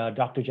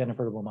Dr.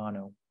 Jennifer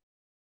Romano.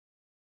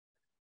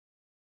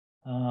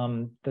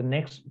 The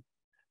next,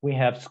 we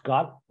have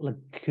Scott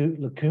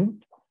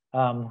LeCompte,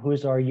 who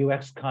is our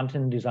UX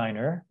content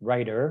designer,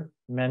 writer,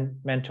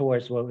 mentor,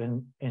 as well as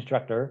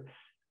instructor.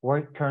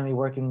 Currently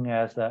working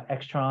as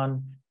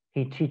Extron.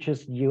 He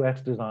teaches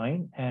UX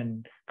design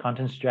and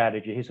content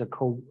strategy. He's a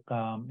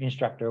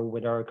co-instructor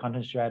with our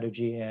content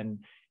strategy and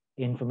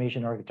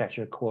information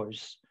architecture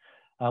course.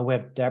 We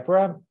have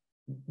Deborah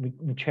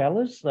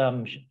Michelis.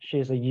 She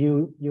is a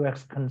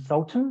UX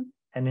consultant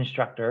and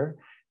instructor,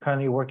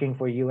 currently working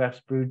for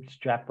UX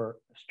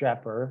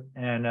Bootstrapper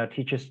and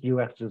teaches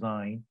UX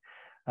design.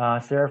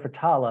 Sarah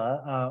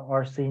Fatala,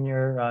 our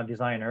senior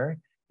designer,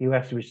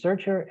 UX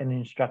researcher and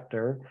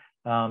instructor.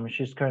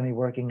 She's currently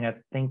working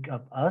at Think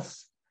of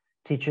Us,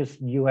 teaches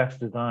UX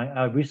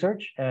design,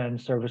 research and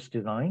service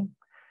design.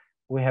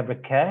 We have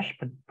Rakesh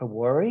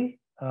Pawari,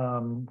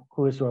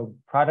 who is a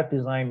product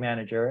design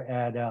manager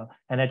at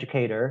an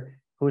educator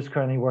who is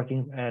currently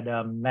working at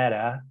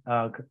Meta,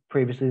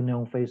 previously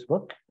known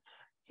Facebook.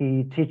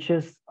 He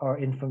teaches our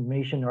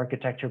information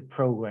architecture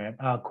program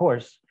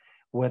course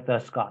with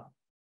Scott.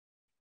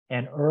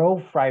 And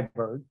Earl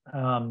Freiberg,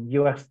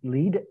 UX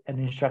lead and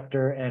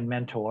instructor and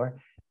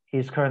mentor.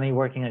 He's currently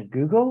working at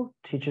Google,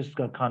 teaches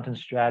the content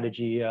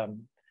strategy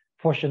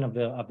portion of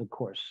the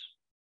course.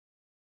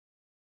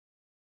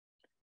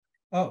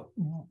 Oh,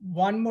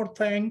 one more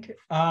thing.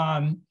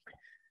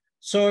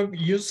 So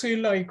you see,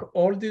 like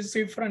all these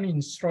different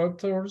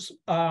instructors,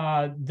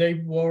 they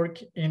work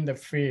in the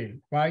field,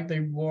 right?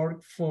 They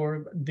work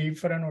for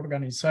different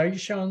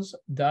organizations.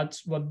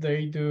 That's what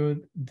they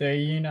do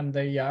day in and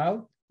day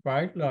out,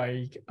 right?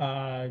 Like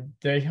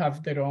they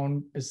have their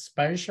own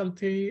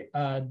specialty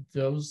at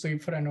those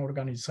different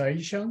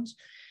organizations.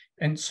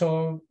 And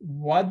so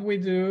what we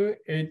do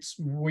is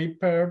we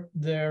pair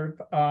their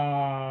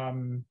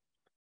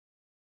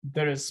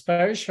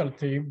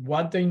specialty,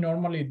 what they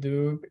normally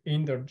do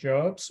in their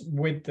jobs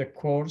with the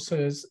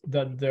courses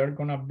that they're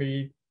gonna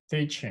be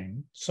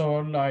teaching.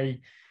 So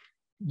like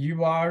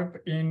you are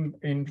in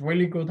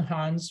really good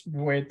hands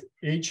with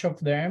each of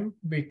them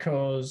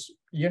because,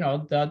 you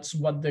know, that's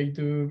what they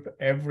do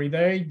every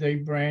day. They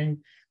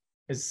bring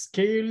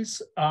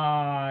skills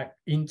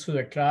into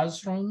the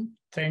classroom,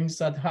 things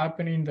that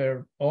happen in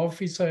their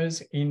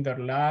offices, in their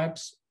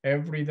labs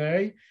every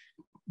day.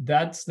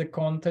 That's the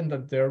content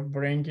that they're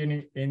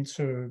bringing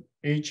into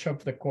each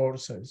of the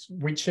courses,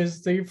 which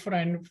is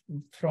different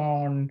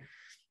from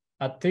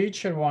a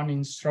teacher, one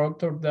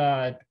instructor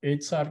that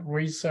it's a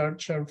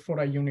researcher for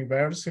a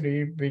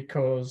university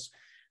because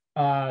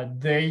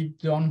they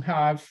don't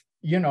have,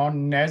 you know,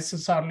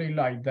 necessarily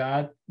like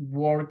that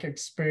work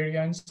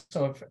experience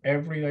of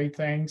everyday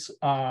things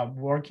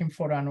working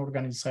for an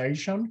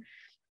organization.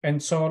 And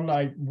so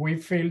like we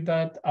feel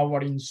that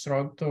our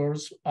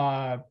instructors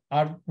are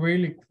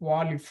really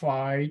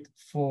qualified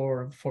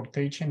for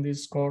teaching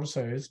these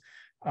courses.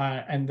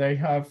 And they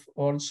have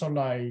also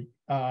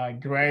like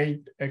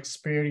great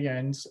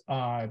experience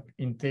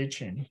in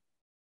teaching.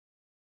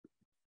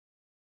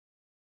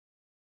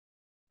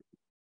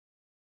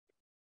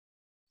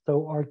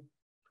 So our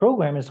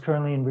program is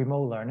currently in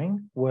remote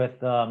learning with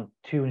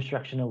two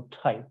instructional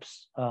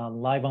types,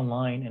 live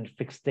online and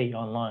fixed day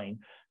online.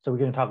 So we're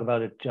going to talk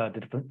about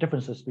the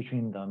differences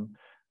between them.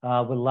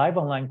 With live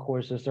online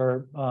courses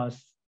are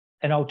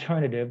an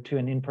alternative to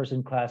an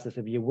in-person classes,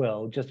 if you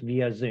will, just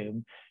via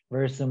Zoom,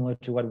 very similar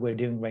to what we're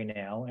doing right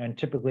now. And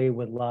typically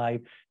with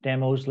live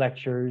demos,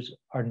 lectures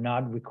are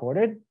not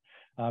recorded.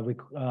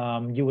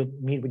 You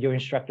would meet with your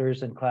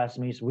instructors and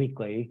classmates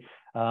weekly,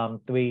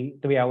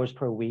 3 hours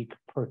per week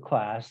per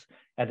class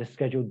at the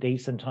scheduled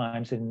dates and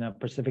times in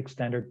Pacific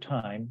Standard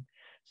Time.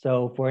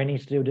 So for any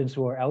students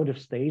who are out of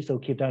state, so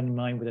keep that in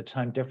mind with the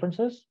time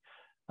differences.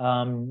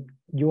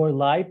 Your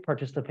live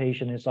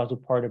participation is also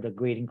part of the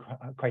grading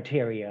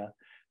criteria.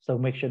 So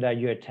make sure that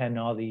you attend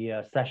all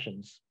the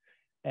sessions.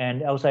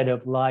 And outside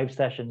of live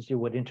sessions, you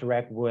would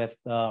interact with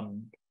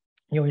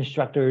your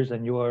instructors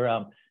and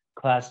your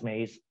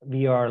classmates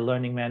via our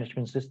learning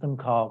management system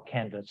called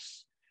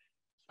Canvas.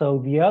 So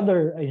the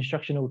other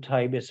instructional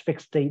type is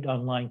fixed date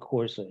online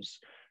courses.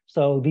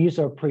 So these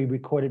are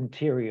pre-recorded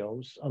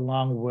materials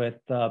along with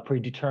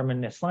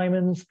predetermined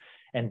assignments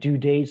and due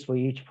dates for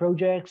each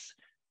projects.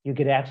 You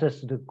get access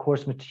to the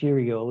course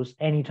materials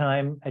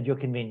anytime at your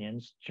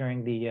convenience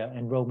during the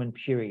enrollment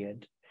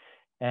period.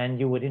 And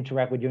you would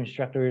interact with your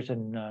instructors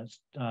and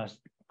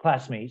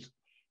classmates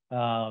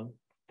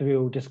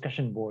through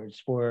discussion boards.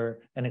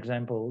 For an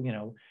example, you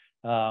know,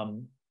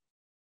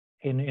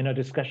 in a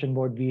discussion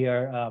board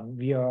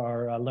via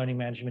our learning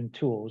management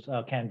tools,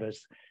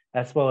 Canvas,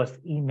 as well as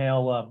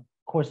email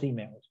course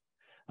emails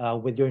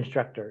with your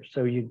instructor.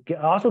 So you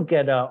also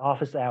get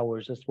office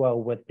hours as well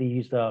with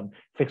these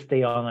fixed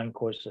day online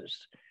courses,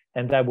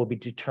 and that will be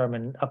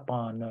determined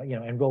upon you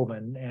know,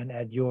 enrollment and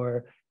at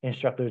your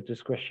instructor's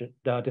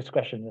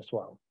discretion as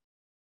well.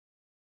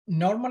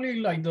 Normally,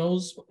 like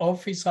those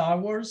office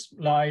hours,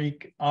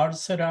 like are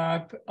set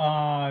up,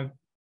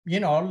 you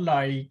know,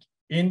 like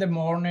in the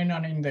morning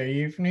and in the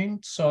evening,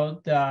 so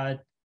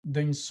that the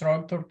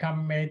instructor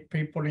can meet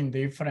people in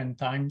different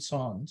time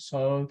zones.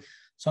 So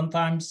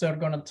sometimes they're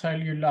gonna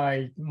tell you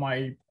like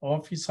my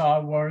office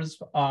hours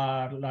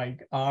are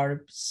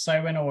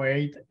 7 or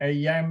 8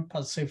 a.m.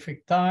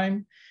 Pacific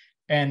time,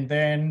 and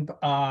then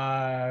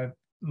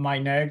my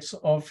next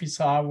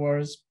office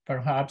hours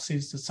perhaps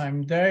is the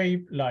same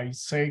day, like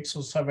 6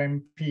 or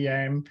 7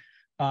 p.m.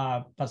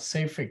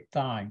 Pacific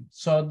time,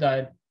 so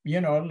that, you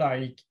know,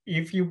 like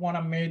if you want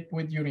to meet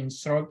with your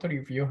instructor,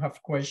 if you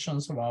have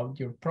questions about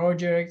your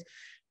project,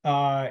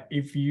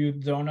 if you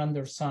don't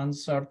understand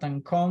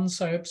certain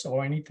concepts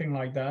or anything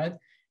like that,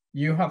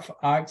 you have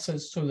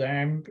access to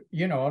them,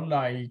 you know,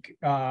 like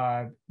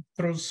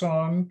through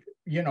some,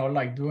 you know,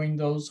 like doing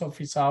those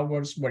office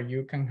hours where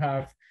you can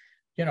have,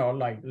 you know,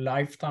 like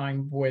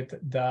lifetime with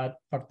that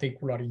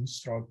particular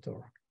instructor.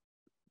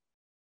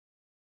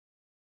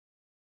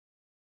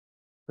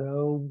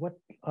 So what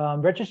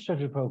register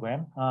to the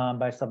program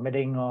by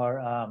submitting our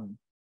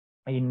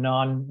a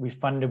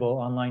non-refundable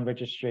online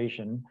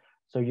registration.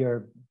 So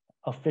you're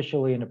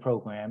officially in the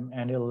program,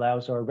 and it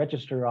allows our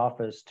register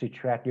office to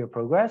track your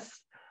progress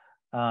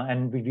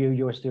and review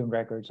your student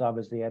records,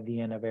 obviously, at the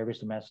end of every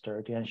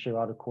semester to ensure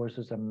all the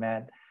courses are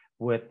met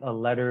with a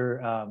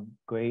letter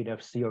grade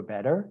of C or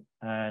better,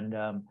 and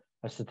a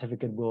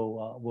certificate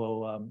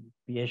will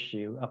be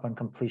issued upon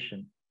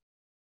completion.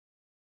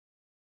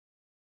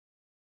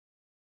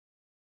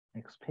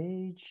 Next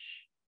page.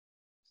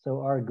 So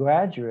our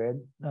graduate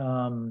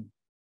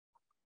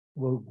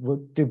will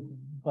do.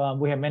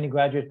 We have many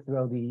graduates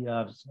throughout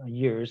the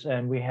years,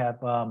 and we have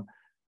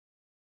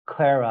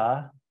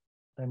Clara.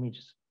 I'm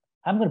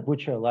going to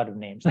butcher a lot of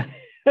names.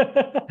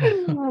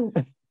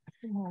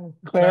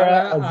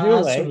 Clara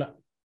Azule.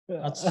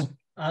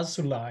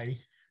 Azulay.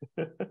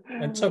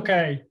 It's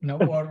okay, no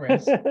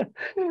worries.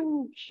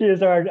 She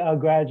is our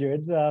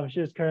graduate. She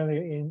is currently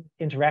in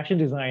interaction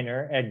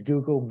designer at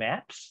Google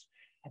Maps.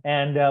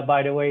 And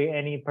by the way,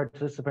 any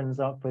participants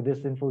for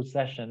this info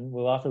session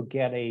will also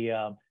get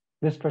a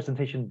this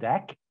presentation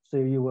deck. So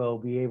you will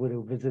be able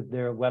to visit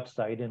their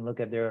website and look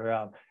at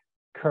their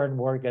current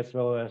work as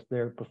well as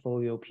their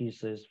portfolio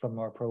pieces from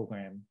our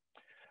program.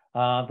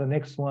 The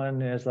next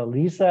one is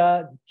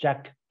Lisa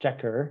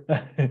Jacker.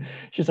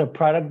 She's a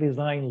product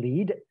design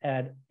lead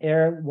at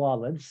Air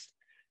Wallets.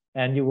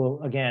 And you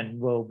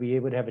will be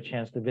able to have a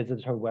chance to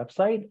visit her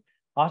website.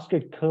 Oscar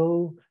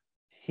Ko,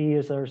 he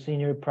is our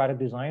senior product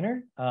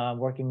designer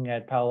working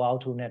at Palo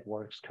Alto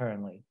Networks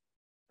currently.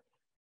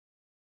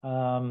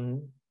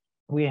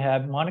 We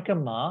have Monica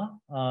Ma.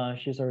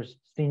 She's our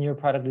senior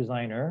product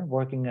designer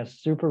working at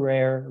Super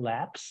Rare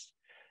Labs.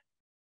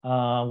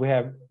 We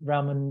have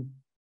Raman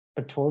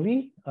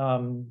Patovi,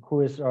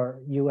 who is our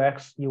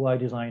UX UI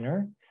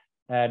designer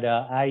at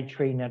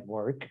iTrade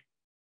Network.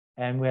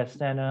 And we have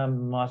Sana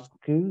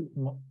Masu.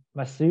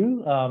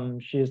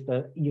 She is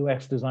the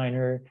UX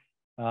designer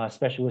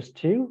specialist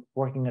too,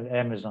 working at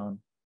Amazon.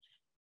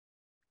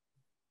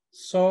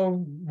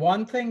 So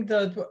one thing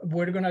that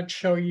we're going to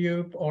show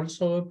you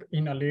also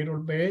in a little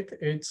bit,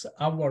 it's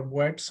our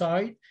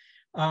website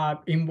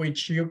in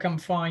which you can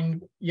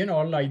find,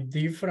 like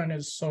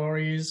different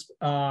stories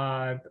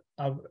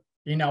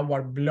in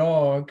our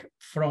blog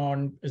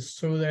from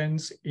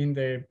students in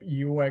the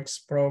UX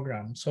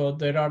program. So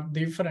there are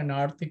different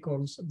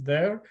articles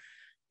there,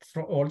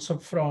 also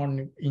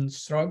from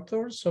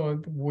instructors.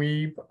 So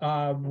we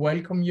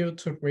welcome you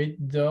to read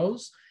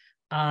those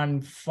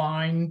and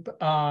find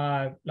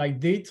like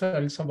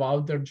details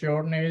about their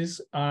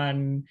journeys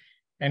and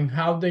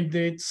how they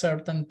did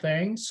certain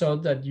things so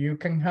that you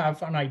can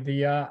have an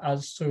idea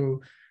as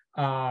to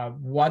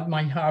what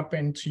might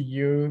happen to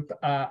you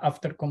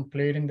after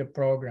completing the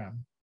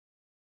program.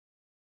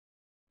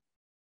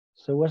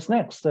 So what's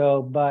next?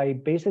 So by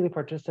basically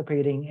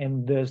participating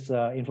in this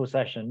info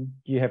session,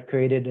 you have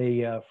created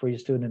a free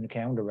student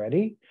account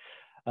already.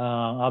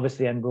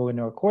 Obviously, enroll in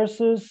our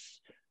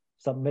courses,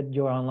 submit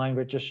your online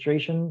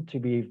registration to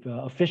be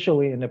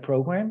officially in the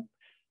program.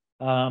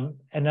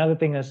 Another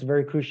thing that's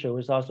very crucial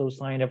is also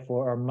sign up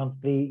for our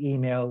monthly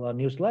email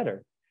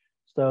newsletter.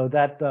 So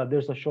that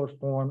there's a short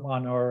form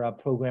on our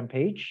program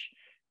page,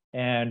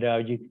 and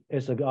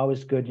it's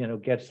always good,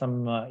 get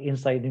some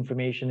insight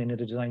information into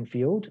the design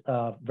field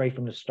right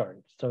from the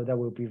start. So that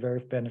will be very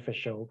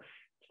beneficial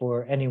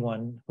for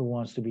anyone who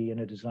wants to be in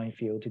a design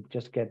field to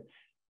just get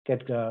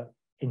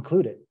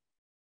included.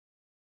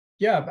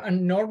 Yeah,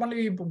 and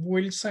normally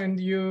we'll send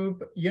you,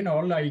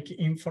 like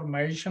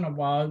information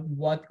about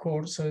what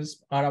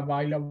courses are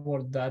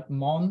available that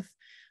month.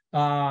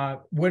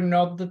 We're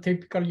not the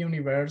typical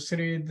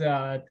university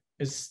that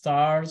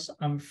starts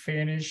and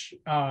finish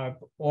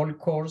all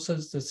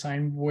courses the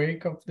same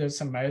week of the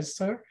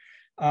semester.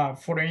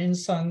 For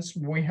instance,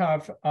 we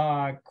have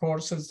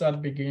courses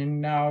that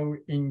begin now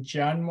in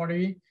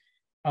January,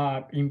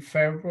 in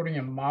February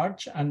and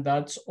March, and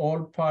that's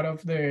all part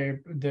of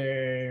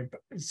the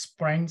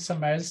spring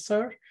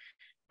semester.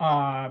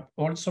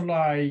 Also,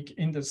 like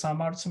in the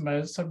summer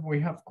semester, we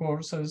have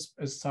courses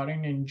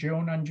starting in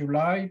June and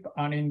July,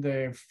 and in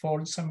the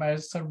fall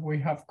semester, we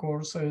have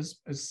courses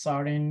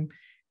starting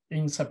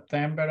in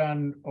September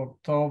and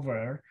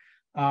October.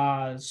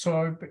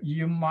 So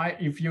you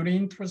might, if you're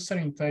interested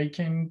in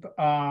taking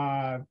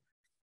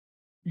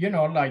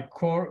like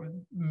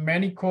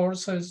many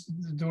courses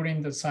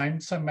during the same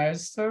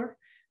semester,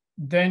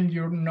 then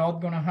you're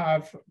not going to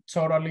have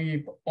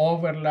totally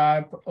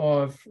overlap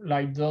of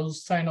like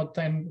those 10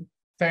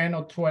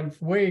 or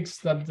 12 weeks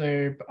that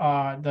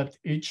that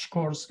each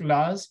course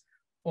lasts,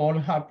 all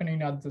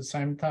happening at the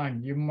same time.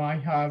 You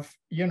might have,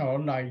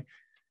 like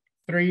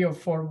 3 or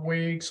 4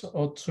 weeks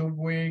or 2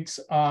 weeks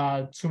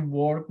to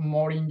work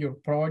more in your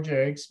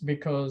projects,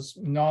 because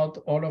not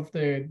all of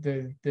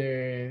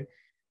the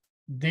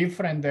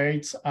different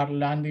dates are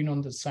landing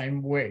on the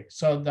same week.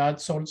 So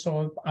that's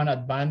also an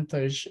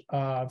advantage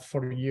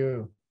for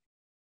you.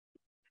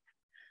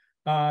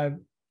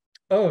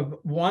 Oh,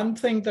 one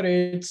thing that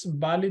it's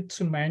valid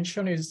to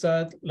mention is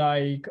that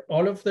like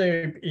all of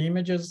the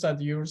images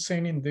that you're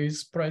seeing in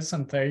this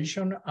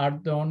presentation are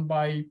done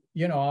by,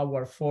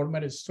 our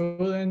former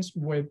students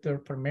with their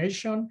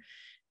permission.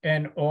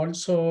 And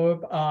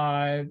also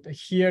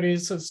here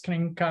is a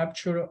screen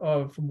capture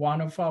of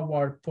one of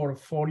our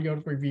portfolio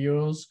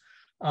reviews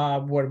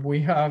where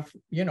we have,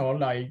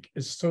 like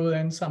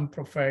students and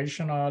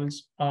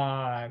professionals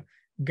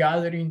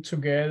gathering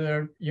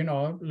together,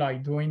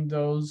 like doing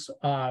those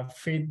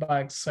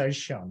feedback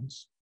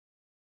sessions.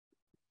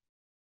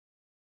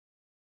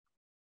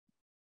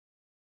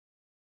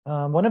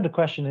 One of the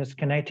questions is,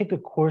 can I take the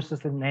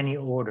courses in any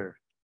order?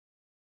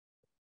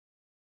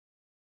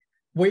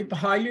 We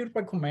highly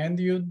recommend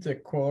you the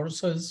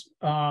courses,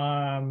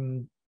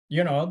 the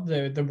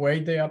way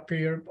they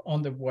appear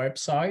on the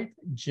website,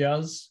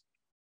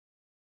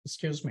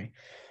 excuse me,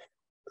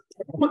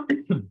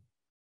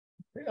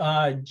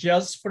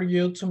 just for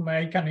you to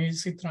make an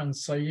easy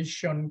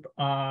transition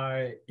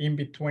in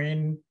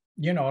between,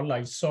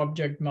 like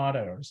subject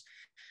matters.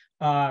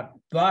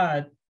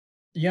 But,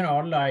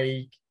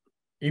 like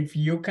if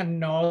you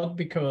cannot,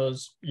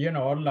 because,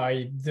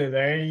 like the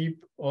day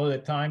or the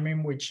time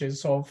in which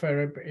it's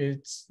offered,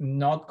 it's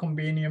not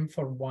convenient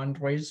for one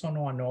reason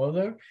or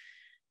another,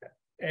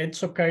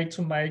 it's okay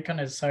to make an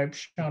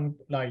exception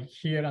like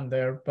here and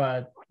there,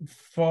 but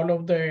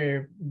follow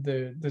the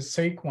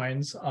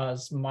sequence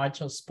as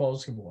much as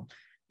possible.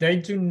 They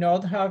do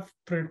not have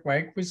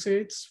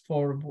prerequisites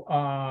for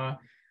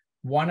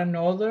one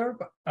another,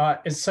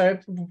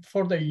 except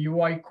for the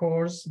UI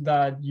course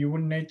that you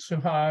will need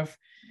to have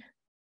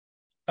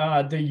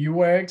the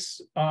UX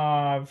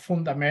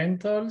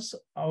fundamentals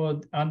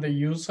and the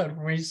user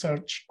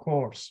research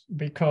course,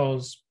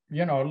 because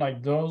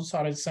like those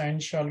are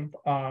essential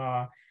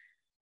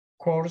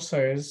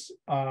courses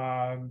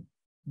that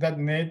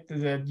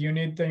you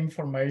need the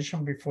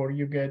information before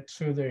you get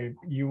to the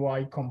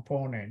UI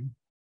component.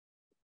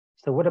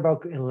 So what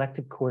about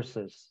elective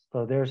courses?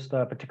 So there's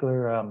the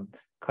particular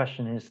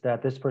question is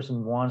that this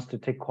person wants to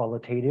take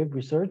qualitative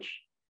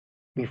research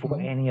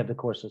before any of the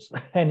courses,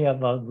 any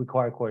of the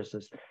required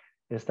courses.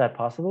 Is that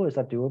possible? Is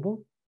that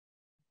doable?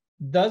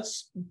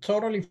 That's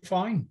totally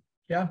fine.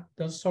 Yeah,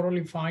 that's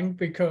totally fine,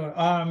 because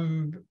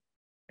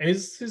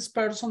is this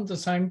person the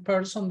same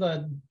person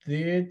that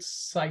did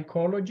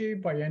psychology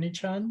by any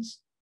chance?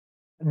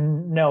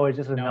 No, it's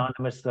just an No.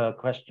 anonymous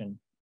question.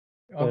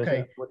 Okay.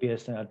 It would be a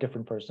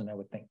different person, I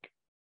would think.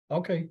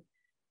 Okay.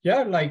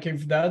 Yeah, like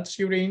if that's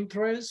your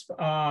interest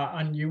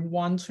and you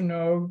want to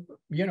know,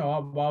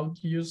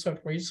 about user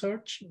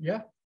research,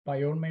 yeah,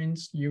 by all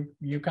means, you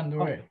can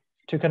do it.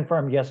 To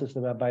confirm, yes, it's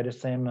by the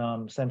same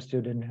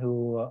student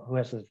who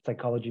has a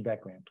psychology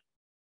background.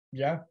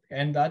 Yeah,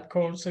 and that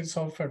course is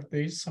offered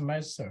this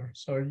semester,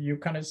 so you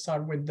can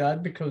start with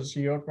that because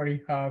you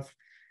already have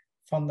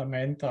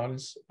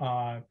fundamentals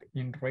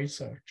in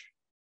research.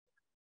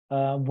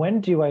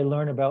 When do I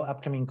learn about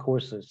upcoming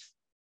courses?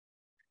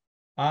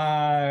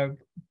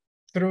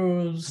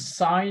 Through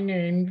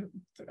signing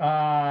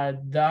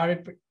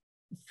that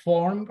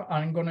form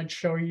I'm going to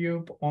show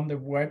you on the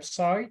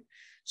website.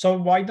 So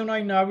why don't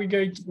I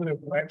navigate to the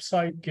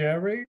website,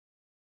 Gary?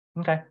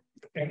 Okay.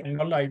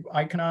 And like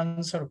I can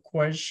answer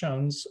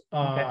questions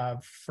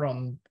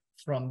from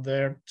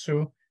there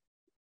too.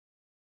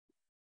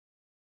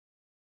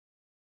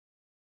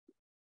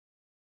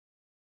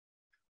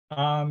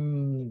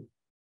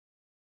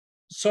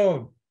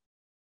 So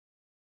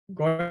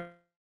going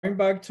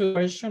back to the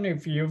question,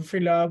 if you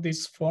fill out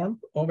this form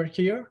over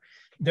here,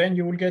 then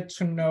you will get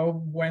to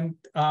know when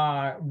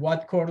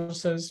what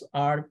courses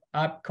are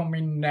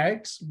upcoming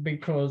next,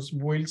 because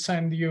we'll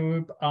send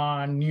you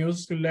a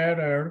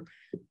newsletter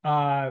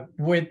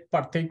with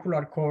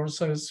particular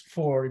courses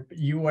for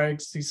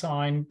UX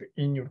design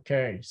in your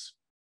case.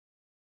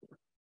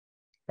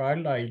 Right,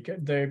 like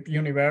the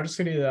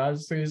university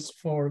does this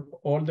for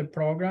all the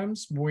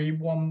programs. We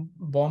won't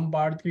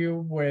bombard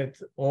you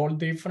with all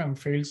different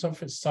fields of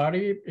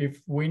study.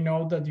 If we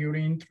know that you're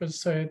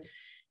interested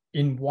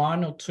in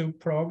one or two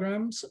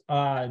programs,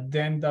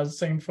 then that's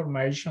the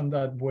information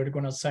that we're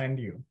going to send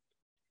you.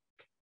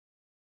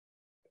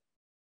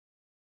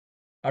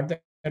 Are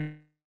there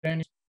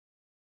any?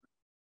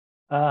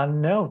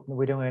 No,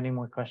 we don't have any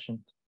more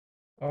questions.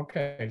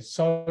 Okay,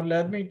 so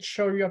let me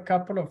show you a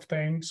couple of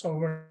things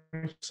over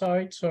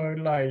side. So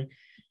like,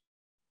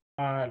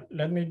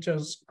 let me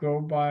just go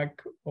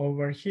back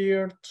over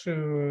here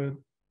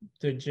to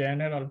the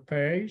general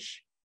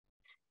page.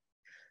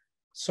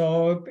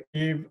 So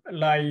if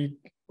like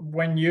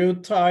when you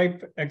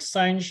type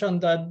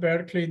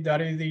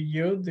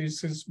extension.berkeley.edu,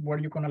 this is where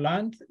you're gonna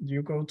land.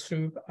 You go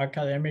to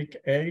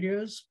academic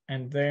areas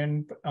and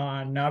then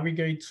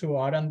navigate to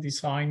art and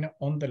design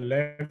on the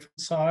left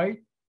side.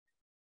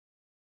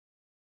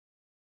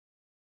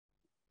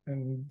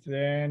 And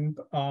then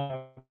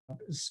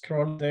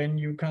scroll, then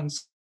you can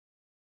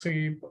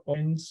see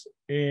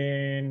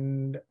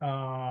in,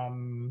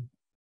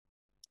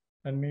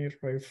 let me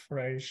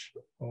refresh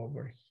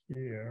over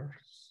here.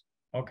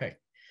 Okay,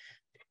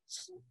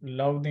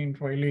 loading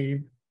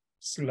really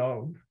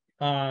slow.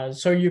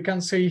 So you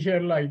can see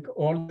here like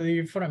all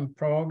the different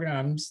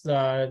programs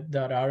that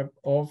are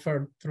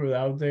offered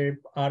throughout the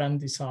art and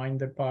design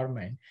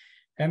department.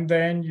 And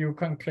then you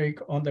can click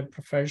on the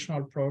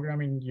professional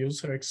program in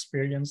user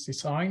experience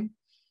design.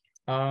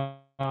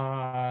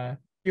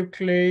 You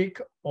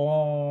click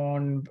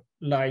on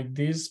like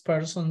this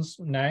person's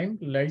name,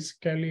 Lace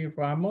Kelly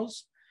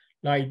Ramos,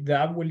 like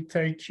that will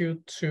take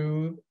you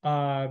to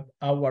our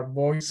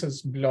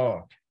Voices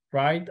blog,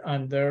 right?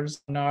 And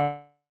there's an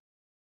article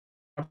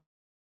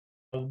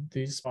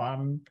this.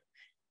 I'm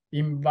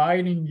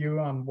inviting you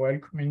and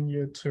welcoming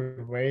you to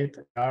read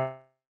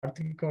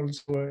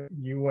articles UX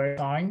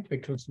design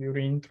because you're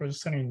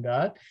interested in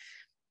that.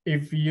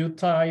 If you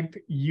type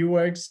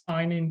UX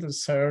design in the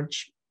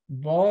search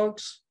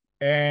box,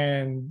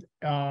 and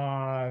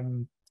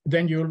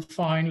then you'll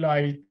find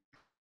like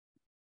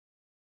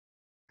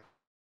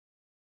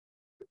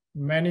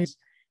many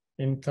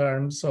in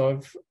terms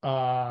of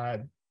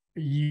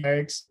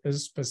UX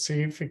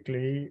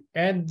specifically,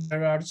 and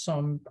there are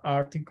some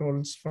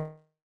articles from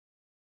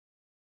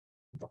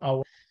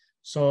our.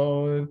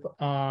 So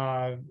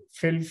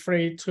feel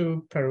free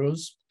to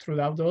peruse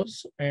throughout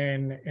those,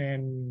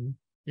 and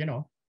you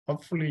know,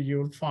 hopefully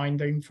you'll find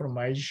the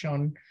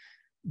information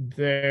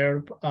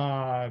there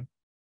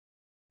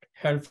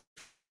helpful.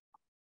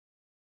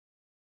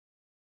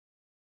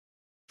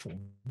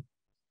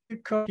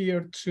 Come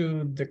here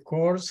to the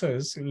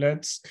courses.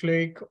 Let's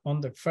click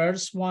on the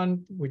first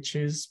one, which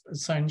is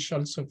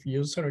Essentials of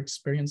User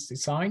Experience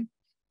Design.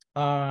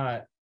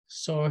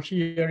 So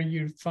here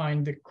you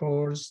find the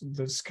course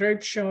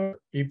description.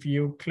 If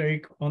you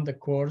click on the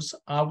course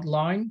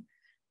outline,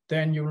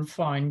 then you'll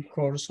find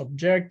course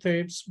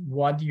objectives,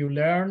 what you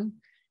learn,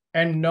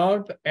 and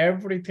not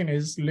everything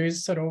is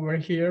listed over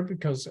here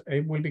because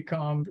it will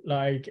become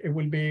like, it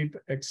will be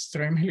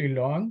extremely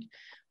long.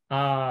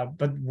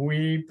 But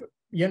we,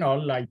 you know,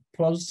 like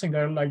posting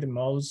there like the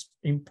most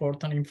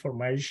important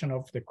information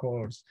of the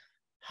course,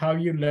 how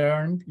you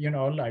learn, you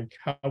know, like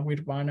how we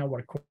run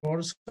our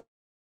course.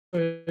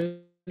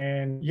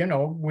 And, you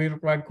know, we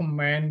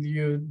recommend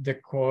you the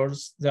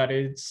course that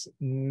is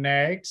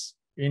next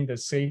in the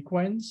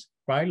sequence,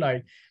 right?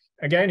 Like,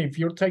 again, if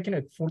you're taking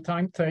it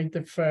full-time, take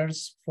the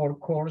first 4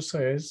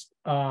 courses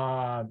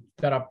that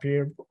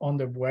appear on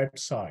the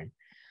website.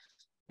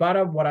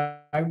 But what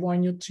I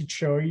want you to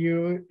show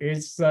you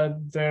is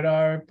that there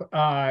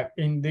are,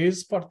 in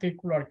this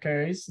particular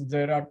case,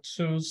 there are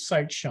 2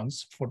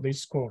 sections for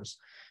this course.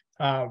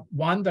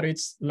 One that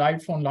it's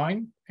live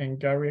online, and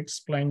Gary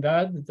explained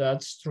that.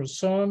 That's through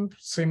Zoom,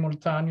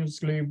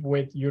 simultaneously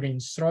with your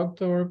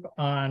instructor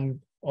and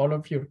all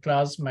of your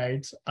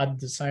classmates at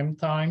the same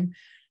time,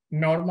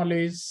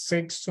 normally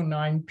 6 to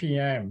 9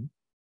 p.m.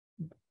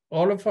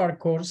 All of our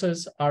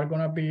courses are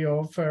going to be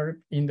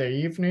offered in the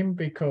evening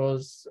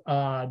because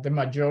the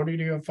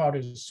majority of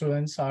our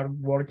students are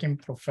working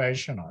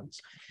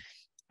professionals.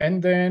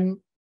 And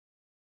then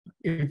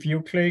if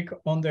you click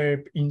on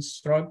the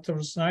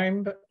instructor's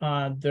name,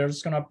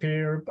 there's going to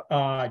appear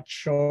a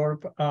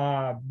short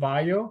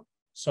bio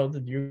so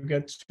that you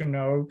get to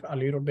know a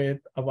little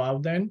bit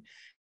about them.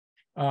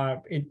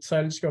 It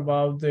tells you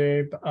about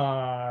the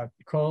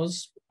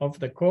cost of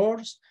the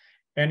course.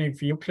 And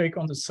if you click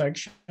on the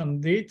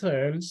section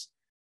details,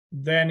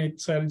 then it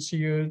tells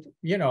you,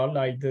 you know,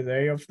 like the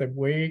day of the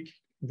week,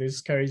 in this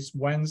case,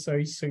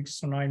 Wednesday, 6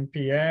 to 9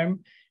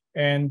 p.m.,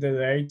 and the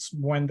dates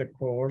when the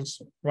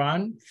course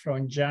ran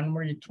from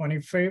January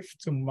 25th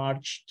to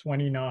March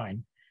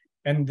 29.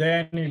 And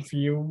then if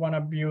you want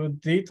to view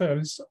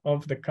details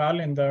of the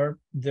calendar,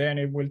 then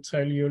it will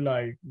tell you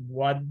like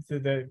what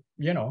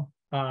you know,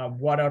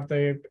 what are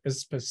the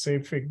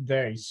specific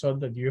days so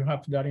that you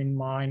have that in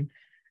mind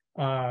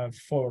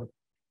for,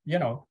 you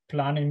know,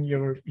 planning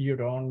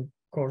your own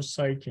course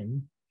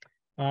taking.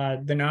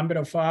 The number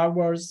of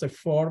hours, the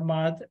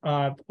format,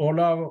 all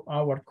of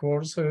our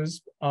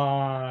courses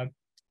are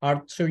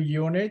 2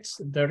 units.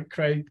 They're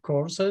credit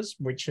courses,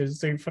 which is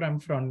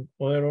different from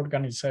other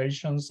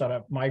organizations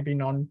that might be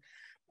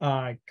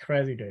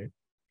non-credited.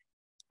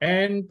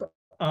 And,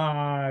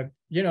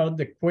 you know,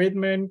 the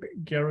equipment,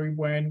 Gary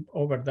went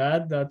over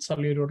that. That's a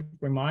little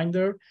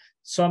reminder.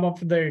 Some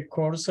of the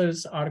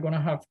courses are going to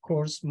have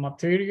course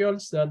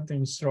materials that the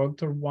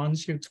instructor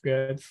wants you to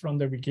get from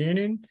the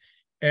beginning.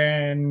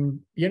 And,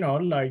 you know,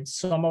 like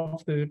some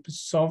of the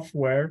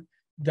software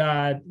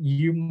that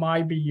you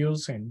might be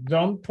using.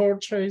 Don't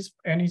purchase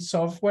any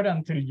software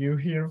until you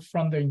hear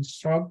from the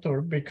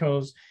instructor,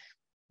 because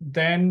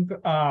then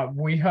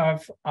we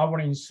have our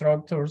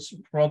instructors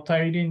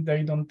rotating.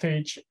 They don't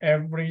teach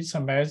every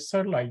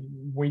semester. Like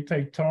we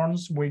take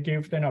turns, we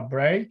give them a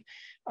break.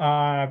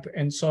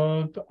 And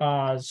so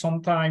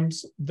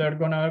sometimes they're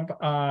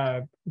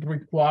gonna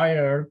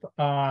require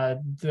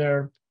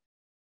their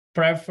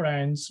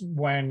preference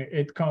when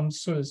it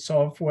comes to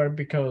software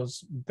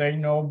because they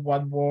know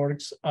what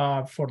works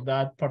for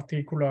that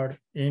particular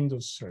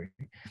industry.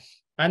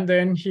 And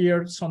then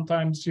here,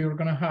 sometimes you're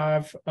gonna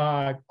have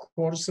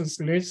courses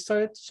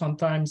listed.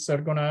 Sometimes they're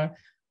gonna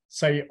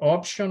say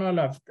optional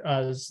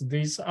as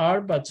these are,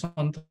 but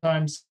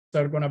sometimes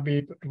they're going to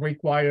be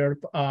required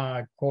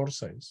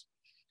courses.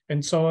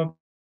 And so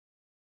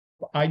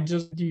I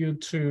just need you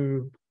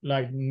to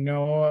like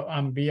know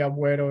and be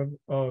aware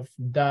of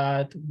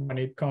that when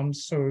it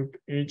comes to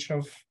each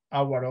of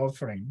our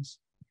offerings.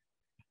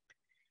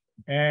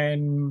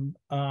 And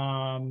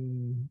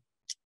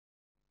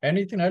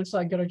anything else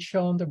I gotta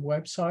show on the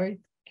website,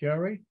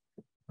 Gary?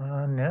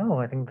 No,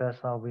 I think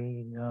that's all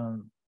we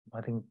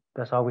I think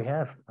that's all we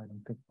have. I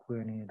don't think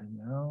we're anything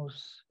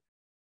else.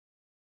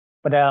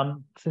 But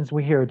since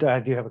we're here, I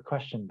do have a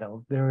question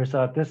though. There is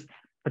this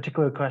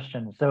particular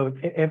question. So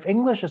if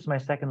English is my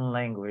second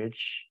language,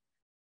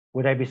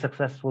 would I be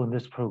successful in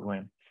this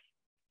program?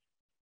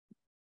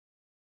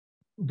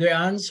 The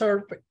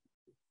answer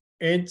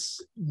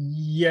it's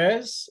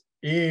yes,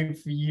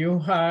 if you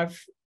have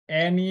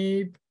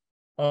any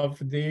of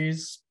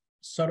these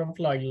sort of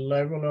like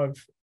level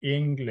of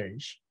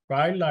English,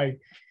 right?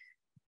 Like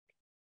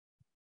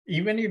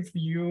even if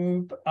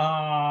you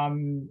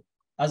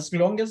as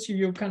long as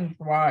you can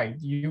write,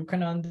 you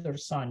can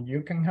understand,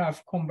 you can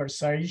have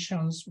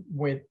conversations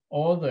with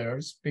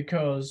others,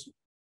 because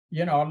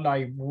you know,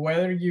 like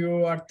whether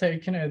you are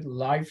taking it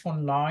live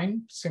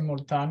online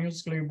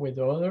simultaneously with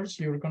others,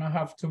 you're gonna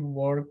have to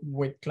work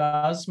with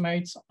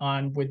classmates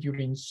and with your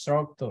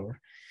instructor.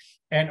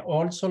 And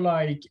also,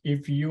 like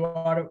if you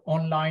are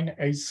online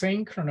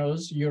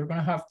asynchronous, you're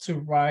gonna have to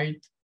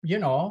write, you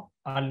know,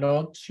 a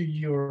lot to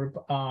your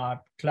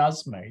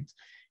classmates.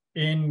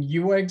 In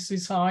UX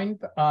design,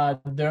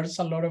 there's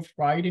a lot of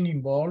writing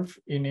involved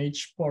in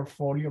each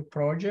portfolio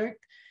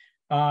project.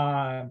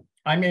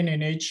 I mean,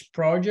 in each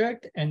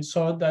project. And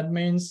so that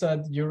means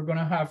that you're going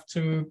to have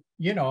to,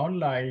 you know,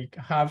 like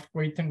have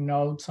written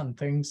notes and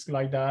things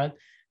like that,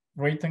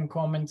 written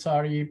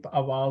commentary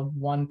about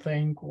one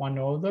thing, one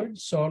other.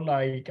 So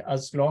like,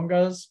 as long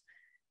as,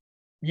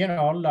 you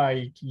know,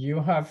 like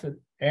you have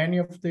any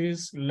of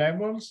these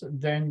levels,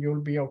 then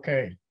you'll be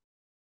okay.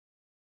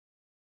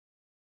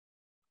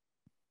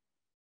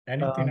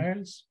 Anything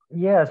else?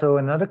 Yeah, so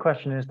another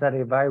question is that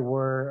if I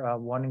were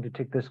wanting to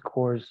take this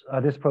course,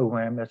 this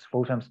program as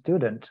full-time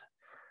student,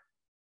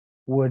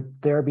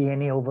 would there be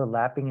any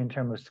overlapping in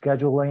terms of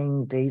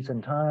scheduling, dates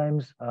and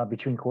times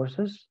between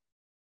courses?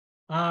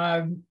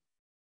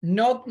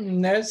 Not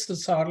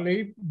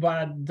necessarily,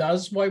 but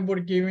that's why we're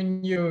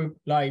giving you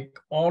like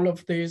all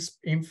of this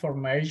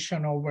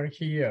information over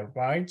here,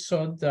 right?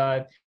 So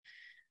that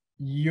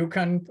you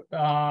can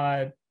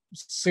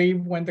see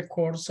when the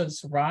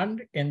courses run,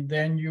 and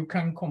then you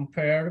can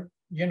compare,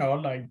 you know,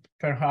 like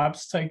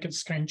perhaps take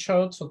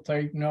screenshots or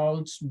take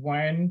notes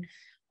when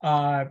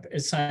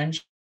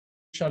essentially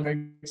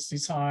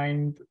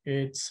design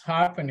it's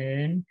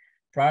happening,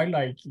 right?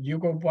 Like you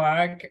go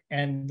back,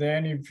 and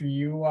then if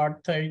you are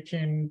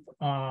taking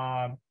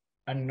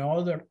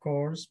another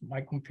course,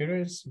 my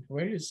computer is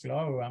very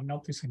slow. I'm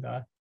noticing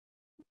that.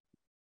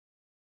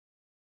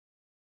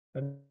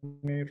 Let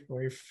me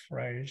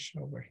refresh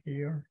over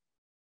here.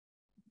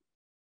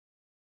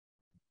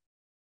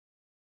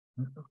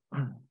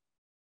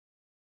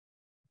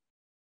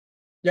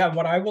 Yeah,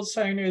 what I was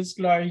saying is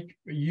like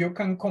you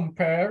can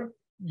compare,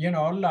 you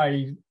know,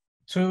 like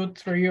 2,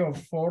 3, or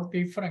 4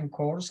 different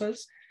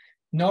courses.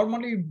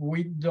 Normally,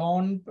 we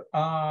don't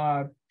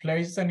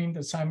place them in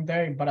the same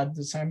day, but at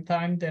the same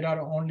time, there are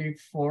only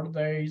 4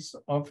 days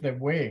of the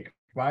week,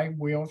 right?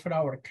 We offer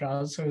our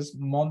classes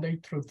Monday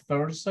through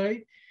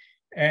Thursday.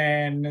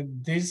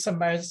 And this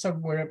semester,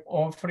 we're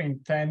offering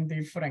 10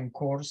 different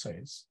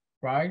courses,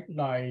 right?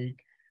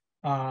 Like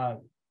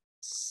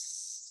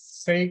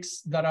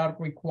 6 that are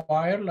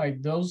required,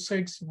 like those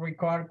 6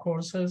 required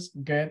courses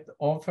get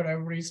offered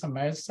every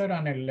semester,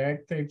 and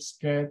electives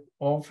get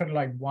offered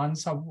like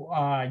once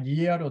a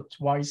year or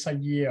twice a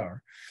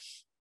year.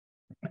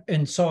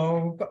 And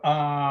so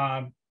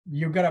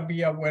you gotta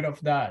be aware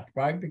of that,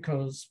 right?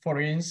 Because for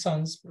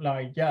instance,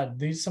 like, yeah,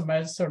 this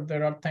semester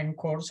there are 10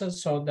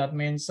 courses. So that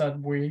means that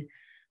we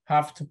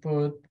have to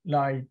put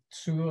like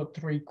 2 or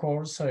 3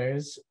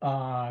 courses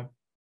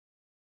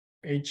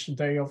each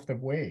day of the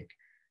week.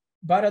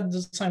 But at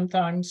the same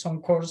time,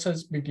 some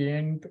courses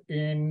begin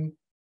in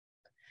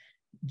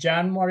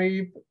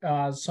January,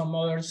 some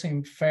others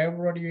in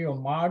February or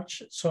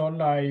March. So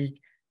like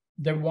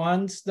the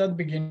ones that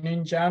begin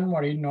in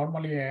January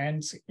normally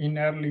ends in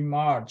early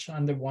March,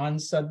 and the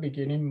ones that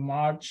begin in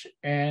March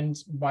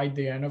ends by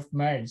the end of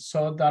May.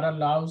 So that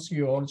allows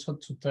you also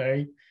to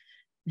take,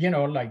 you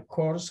know, like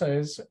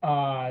courses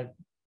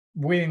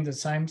within the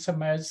same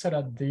semester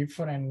at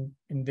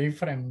in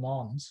different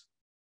months.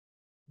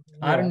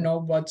 I don't know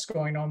what's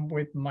going on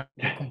with my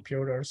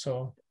computer,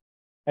 so.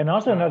 And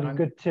also another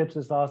good tips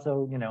is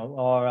also, you know,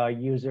 our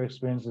user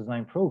experience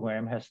design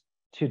program has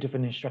 2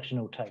 different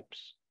instructional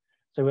types.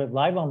 So we have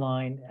live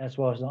online as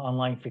well as an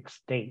online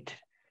fixed date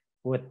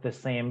with the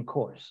same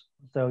course.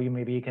 So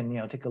maybe you can, you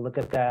know, take a look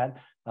at that,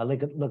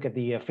 look at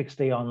the fixed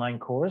day online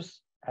course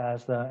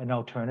as an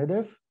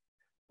alternative,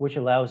 which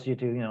allows you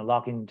to, you know,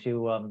 log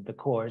into the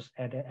course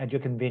at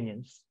your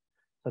convenience.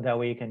 So that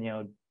way you can, you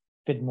know,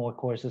 fit more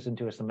courses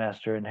into a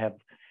semester and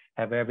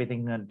have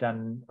everything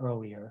done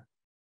earlier.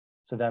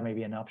 So that may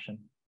be an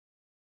option.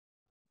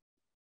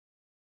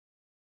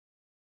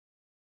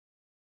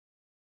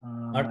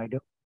 Are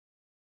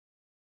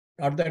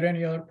there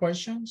any other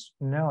questions?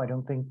 No, I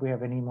don't think we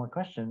have any more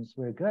questions.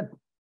 We're good.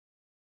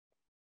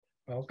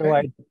 Okay.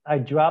 So I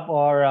drop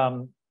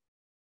our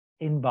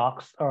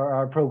inbox or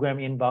our program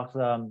inbox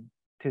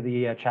to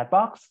the chat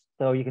box.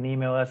 So you can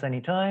email us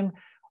anytime.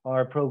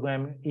 Our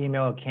program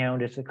email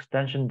account is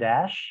extension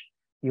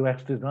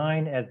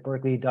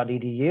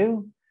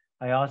 -uxdesign@berkeley.edu.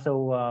 I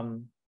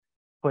also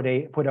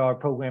put our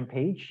program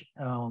page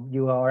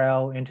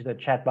URL into the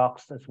chat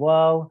box as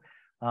well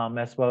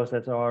as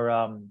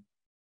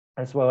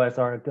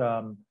our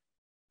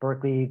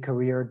Berkeley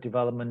Career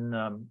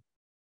Development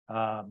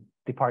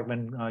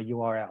Department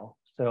URL.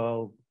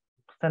 So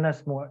send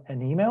us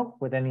an email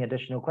with any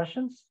additional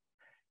questions.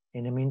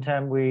 In the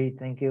meantime, we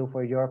thank you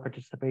for your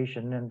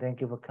participation and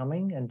thank you for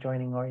coming and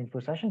joining our info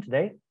session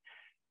today.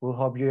 We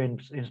hope you're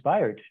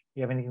inspired.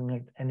 You have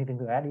anything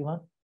to add,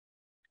 Ivan?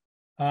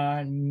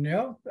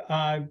 No,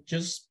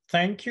 just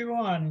thank you,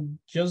 and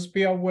just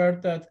be aware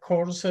that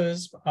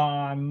courses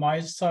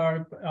might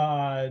start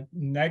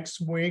next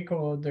week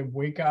or the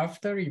week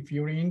after. If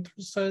you're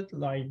interested,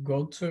 like,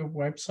 go to a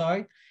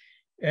website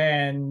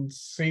and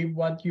see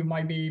what you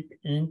might be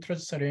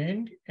interested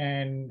in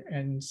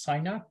and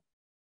sign up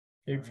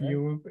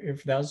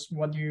if that's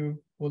what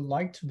you would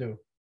like to do.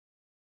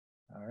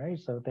 All right,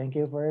 so thank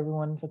you for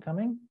everyone for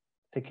coming.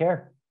 Take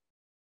care.